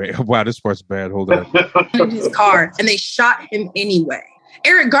it anyway. Wow, this part's bad. Hold on. in his car and they shot him anyway.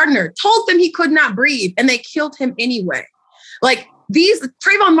 Eric Gardner told them he could not breathe and they killed him anyway. Like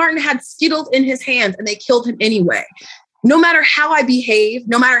Trayvon Martin had Skittles in his hands and they killed him anyway. No matter how I behave,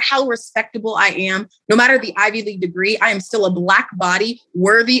 no matter how respectable I am, no matter the Ivy League degree, I am still a Black body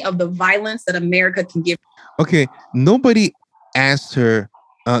worthy of the violence that America can give. Okay, nobody asked her.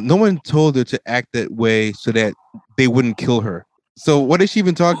 No one told her to act that way so that they wouldn't kill her. So what is she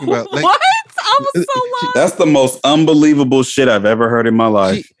even talking about? Like, what? I was so lost. That's the most unbelievable shit I've ever heard in my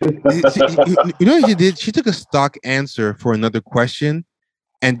life. You know what she did? She took a stock answer for another question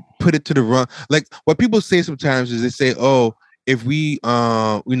and put it to the wrong. Like what people say sometimes is they say, "Oh, if we,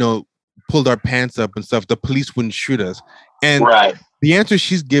 pulled our pants up and stuff, the police wouldn't shoot us." And Right. the answer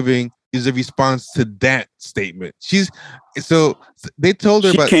she's giving is a response to that statement. They told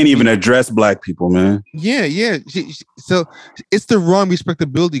her She about. can't even address Black people, man. Yeah. So it's the wrong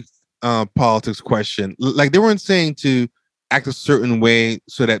respectability politics question. Like they weren't saying to act a certain way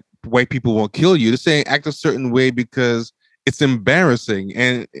so that white people won't kill you. They're saying act a certain way because it's embarrassing.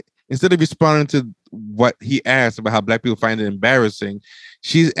 And instead of responding to what he asked about how Black people find it embarrassing,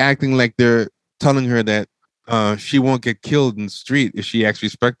 she's acting like they're telling her that she won't get killed in the street if she acts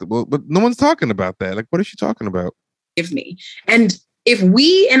respectable. But no one's talking about that. Like, what is she talking about? Give me. And if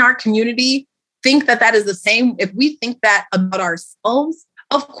we in our community think that that is the same, if we think that about ourselves,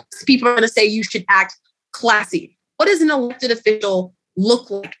 of course people are going to say you should act classy. What does an elected official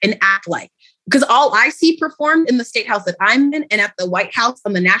look like and act like? Because all I see performed in the state house that I'm in and at the White House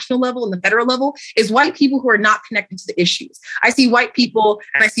on the national level and the federal level is white people who are not connected to the issues. I see white people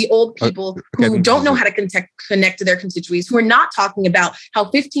and I see old people who don't know how to connect to their constituencies, who are not talking about how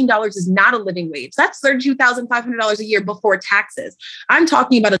 $15 is not a living wage. That's $32,500 a year before taxes. I'm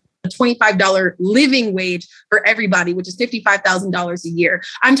talking about a $25 living wage for everybody, which is $55,000 a year.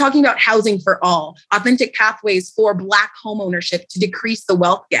 I'm talking about housing for all, authentic pathways for Black homeownership to decrease the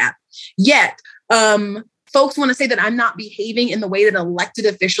wealth gap. Yet, folks want to say that I'm not behaving in the way that elected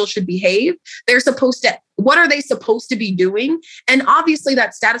officials should behave. What are they supposed to be doing? And obviously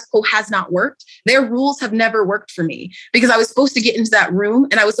that status quo has not worked. Their rules have never worked for me because I was supposed to get into that room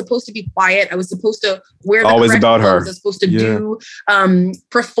and I was supposed to be quiet. I was supposed to wear the always correct about her. clothes. I was supposed to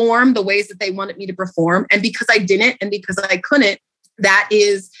perform the ways that they wanted me to perform. And because I didn't, and because I couldn't, that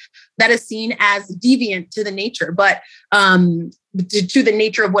is seen as deviant to the nature, but to the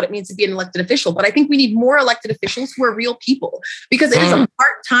nature of what it means to be an elected official. But I think we need more elected officials who are real people because it is a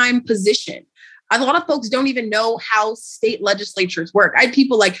part-time position. A lot of folks don't even know how state legislatures work. I had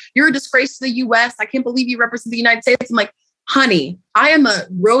people like, you're a disgrace to the US. I can't believe you represent the United States. I'm like, honey, I am a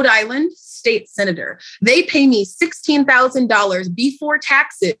Rhode Island state senator. They pay me $16,000 before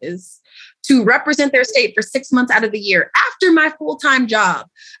taxes to represent their state for 6 months out of the year after my full-time job.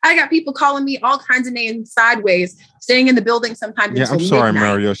 I got people calling me all kinds of names sideways, staying in the building sometimes. Yeah, until I'm sorry, midnight.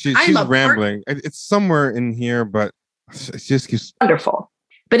 Mario. She's rambling. It's somewhere in here, but it's just Wonderful.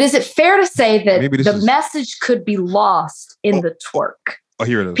 But is it fair to say that the message could be lost in the twerk? Oh,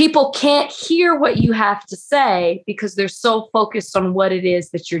 here it is. People can't hear what you have to say because they're so focused on what it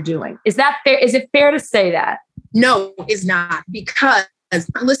is that you're doing. Is that fair? Is it fair to say that? No, it's not, because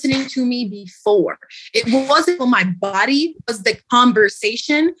listening to me before. It wasn't when my body was the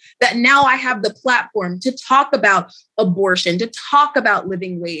conversation that now I have the platform to talk about abortion, to talk about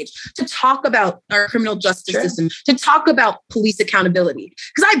living wage, to talk about our criminal justice system, to talk about police accountability.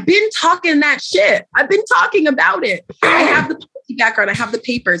 Because I've been talking that shit. I've been talking about it. I have the policy background, I have the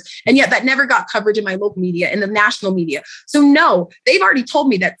papers, and yet that never got coverage in my local media and the national media. So no, they've already told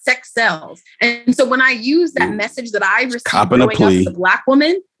me that sex sells. And so when I use that message that I received growing up as a Black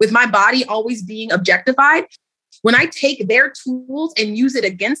woman, with my body always being objectified, when I take their tools and use it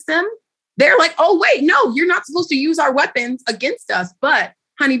against them, they're like, oh, wait, no, you're not supposed to use our weapons against us. But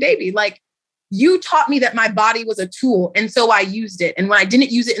honey, baby, like you taught me that my body was a tool. And so I used it. And when I didn't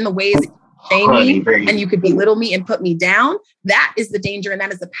use it in the ways that you shame me and you could belittle me and put me down, that is the danger. And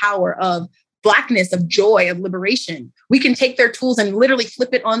that is the power of Blackness, of joy, of liberation. We can take their tools and literally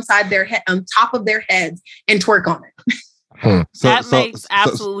flip it on top of their heads and twerk on it. That makes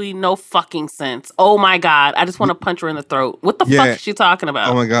absolutely no fucking sense. Oh my God. I just want to punch her in the throat. What the fuck is she talking about?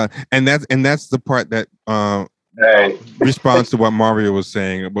 Oh my God. And that's the part that Hey, response to what Mario was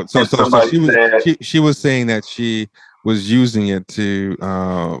saying. But so And so somebody she was said- she was saying that she was using it to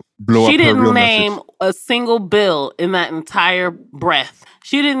blow She up her real didn't name message. a single bill in that entire breath.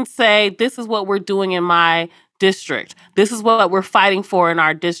 She didn't say, this is what we're doing in my district. This is what we're fighting for in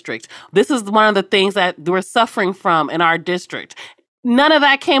our district. This is one of the things that we're suffering from in our district. None of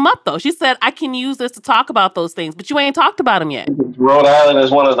that came up, though. She said, I can use this to talk about those things, but you ain't talked about them yet. Rhode Island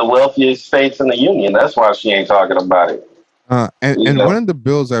is one of the wealthiest states in the union. That's why she ain't talking about it. And one of the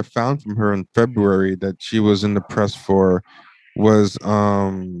bills I found from her in February that she was in the press for was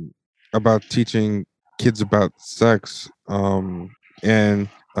about teaching kids about sex. And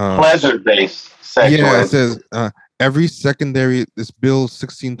Pleasure-based sexual. yeah, it says every secondary, this bill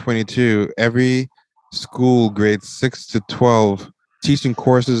 1622, every school grades 6 to 12 teaching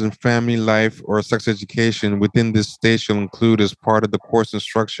courses in family life or sex education within this state shall include as part of the course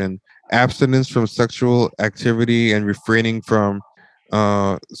instruction abstinence from sexual activity and refraining from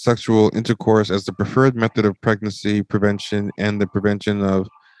sexual intercourse as the preferred method of pregnancy prevention and the prevention of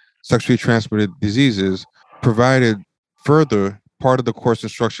sexually transmitted diseases, provided further part of the course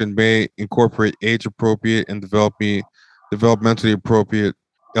instruction may incorporate age appropriate and developmentally appropriate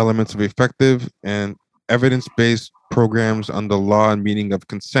elements of effective and evidence-based programs on the law and meaning of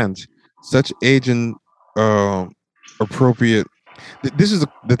consent. Such age and appropriate. This is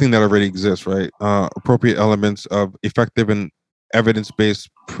the thing that already exists, right? Appropriate elements of effective and evidence-based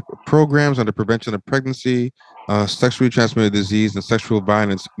programs on the prevention of pregnancy, sexually transmitted disease, and sexual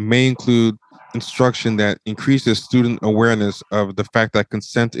violence may include instruction that increases student awareness of the fact that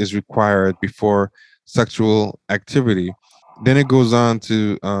consent is required before sexual activity. Then it goes on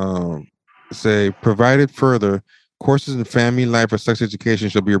to say, provided further, courses in family life or sex education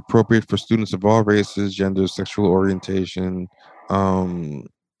shall be appropriate for students of all races, genders, sexual orientation,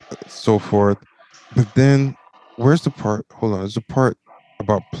 so forth. But then, where's the part? Hold on, there's a part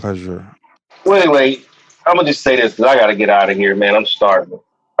about pleasure. Wait. I'm gonna just say this because I got to get out of here, man. I'm starving.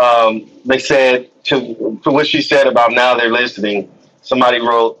 They said to what she said about now they're listening. Somebody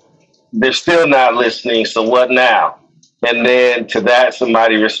wrote, "They're still not listening. So what now?" And then to that,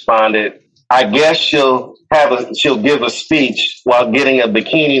 somebody responded, "I guess she'll give a speech while getting a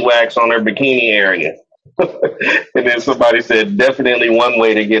bikini wax on her bikini area." And then somebody said, "Definitely one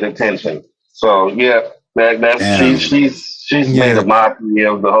way to get attention." So yeah, that's she's made a mockery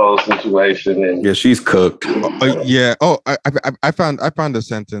of the whole situation, and Yeah, she's cooked. Yeah. Oh, I found the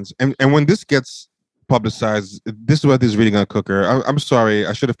sentence, and when this gets publicized, this is what is really gonna cook her. I'm sorry,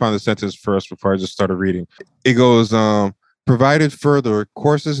 I should have found the sentence first before I just started reading. It goes, provided further,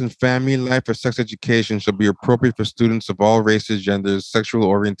 courses in family life or sex education shall be appropriate for students of all races, genders, sexual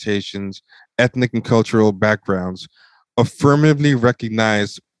orientations, ethnic and cultural backgrounds. Affirmatively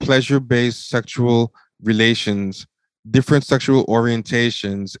recognize pleasure-based sexual relations, different sexual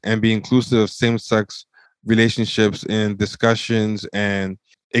orientations, and be inclusive of same-sex relationships in discussions and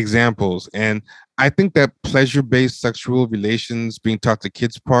examples. And I think that pleasure-based sexual relations being taught to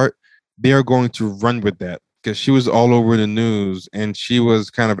kids part, they are going to run with that because she was all over the news and she was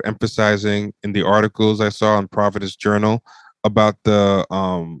kind of emphasizing in the articles I saw in Providence Journal about the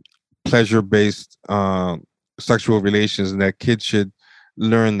pleasure-based sexual relations and that kids should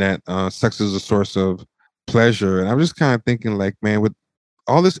learn that sex is a source of pleasure. And I'm just kind of thinking like, man, with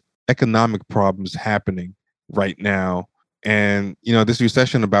all this economic problems happening right now, and this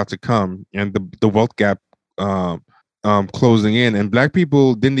recession about to come, and the wealth gap closing in, and Black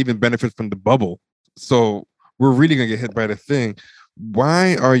people didn't even benefit from the bubble, so we're really gonna get hit by the thing.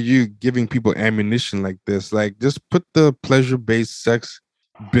 Why are you giving people ammunition like this? Like, just put the pleasure-based sex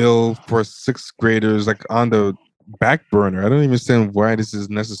bill for sixth graders like on the back burner. I don't even understand why this is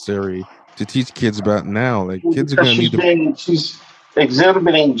necessary to teach kids about now. Like, kids are gonna need she's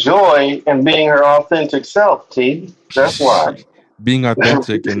exhibiting joy and being her authentic self, T. That's why. Being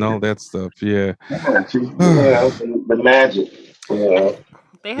authentic and all that stuff. Yeah. The magic. Yeah.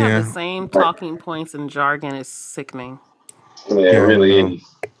 They have the same talking points and jargon. It's sickening. Yeah, it really is.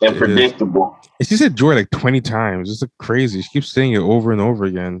 And predictable. And she said joy like 20 times. It's like crazy. She keeps saying it over and over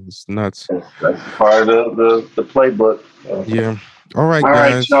again. It's nuts. That's part of the playbook. Yeah. All right,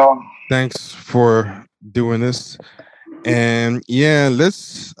 guys. Y'all. Thanks for doing this. And yeah,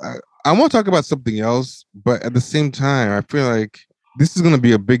 I want to talk about something else, but at the same time, I feel like this is going to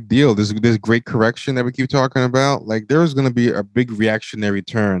be a big deal. This great correction that we keep talking about. Like, there's going to be a big reactionary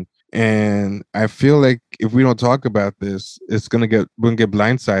turn. And I feel like if we don't talk about this, we're gonna get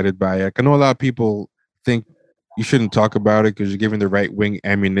blindsided by it. I know a lot of people think you shouldn't talk about it because you're giving the right wing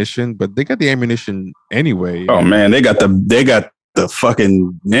ammunition, but they got the ammunition anyway. Oh man, they got the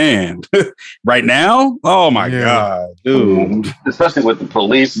fucking man. Right now? Oh my God, dude. Especially with the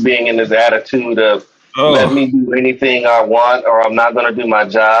police being in this attitude of let me do anything I want or I'm not going to do my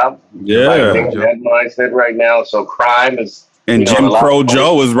job. Yeah. Like, that mindset right now. So crime is... And Jim Crow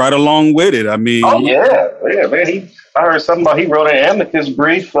Joe is right along with it. I mean... Oh, yeah, man. I heard something about he wrote an amicus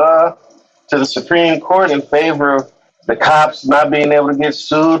brief to the Supreme Court in favor of the cops not being able to get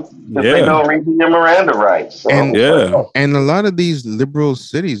sued if they don't read their Miranda rights. So, and a lot of these liberal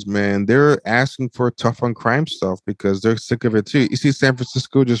cities, man, they're asking for tough on crime stuff because they're sick of it too. You see, San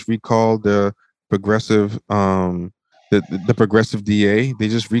Francisco just recalled the progressive, the progressive DA. They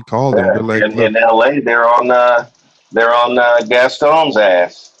just recalled him. They're like, in LA, they're on Gaston's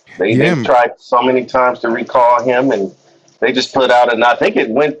ass. They've tried so many times to recall him, and they just put out, and I think it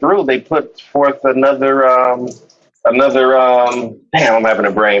went through. They put forth another. Damn, I'm having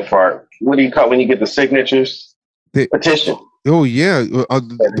a brain fart. What do you call when you get the signatures? Petition. Oh yeah,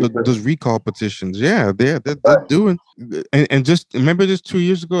 those recall petitions. Yeah, they're doing. And just remember, just 2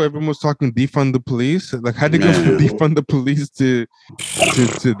 years ago, everyone was talking defund the police. Like, how did they go from defund the police to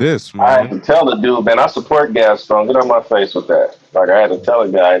this? Man? I had to tell the dude, man, I support Gaston. Get on my face with that. Like, I had to tell a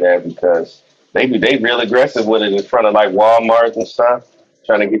guy that because they real aggressive with it in front of like Walmart and stuff,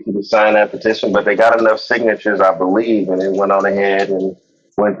 trying to get you to sign that petition. But they got enough signatures, I believe, and it went on ahead and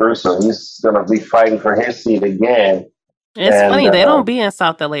went through. So he's gonna be fighting for his seat again. It's funny, they don't be in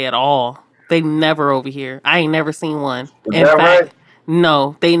South LA at all. They never over here. I ain't never seen one. In fact, right?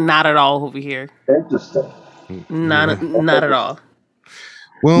 No, they not at all over here. Interesting. Not at all.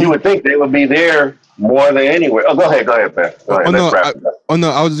 Well, you would think they would be there more than anywhere. Oh, go ahead, Ben. Go ahead.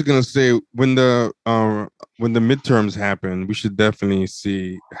 I was just gonna say when the midterms happen, we should definitely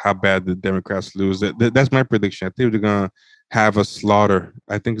see how bad the Democrats lose. That's my prediction. I think they're gonna have a slaughter.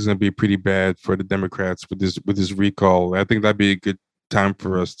 I think it's going to be pretty bad for the Democrats with this recall. I think that'd be a good time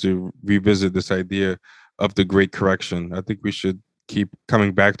for us to revisit this idea of the Great Correction. I think we should keep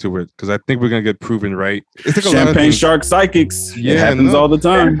coming back to it because I think we're going to get proven right. It's like Champagne shark psychics. Yeah, it happens all the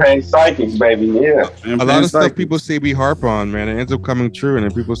time. Champagne psychics, baby. Yeah. A lot of stuff people say we harp on, man. It ends up coming true, and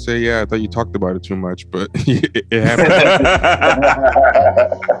then people say, "Yeah, I thought you talked about it too much," but it happened.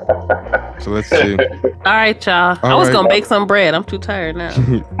 So let's see. All right, y'all. I was gonna bake some bread. I'm too tired now.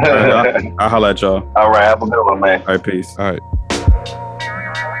 I'll holla at y'all. All right, have a good one, man. All right, peace. All right.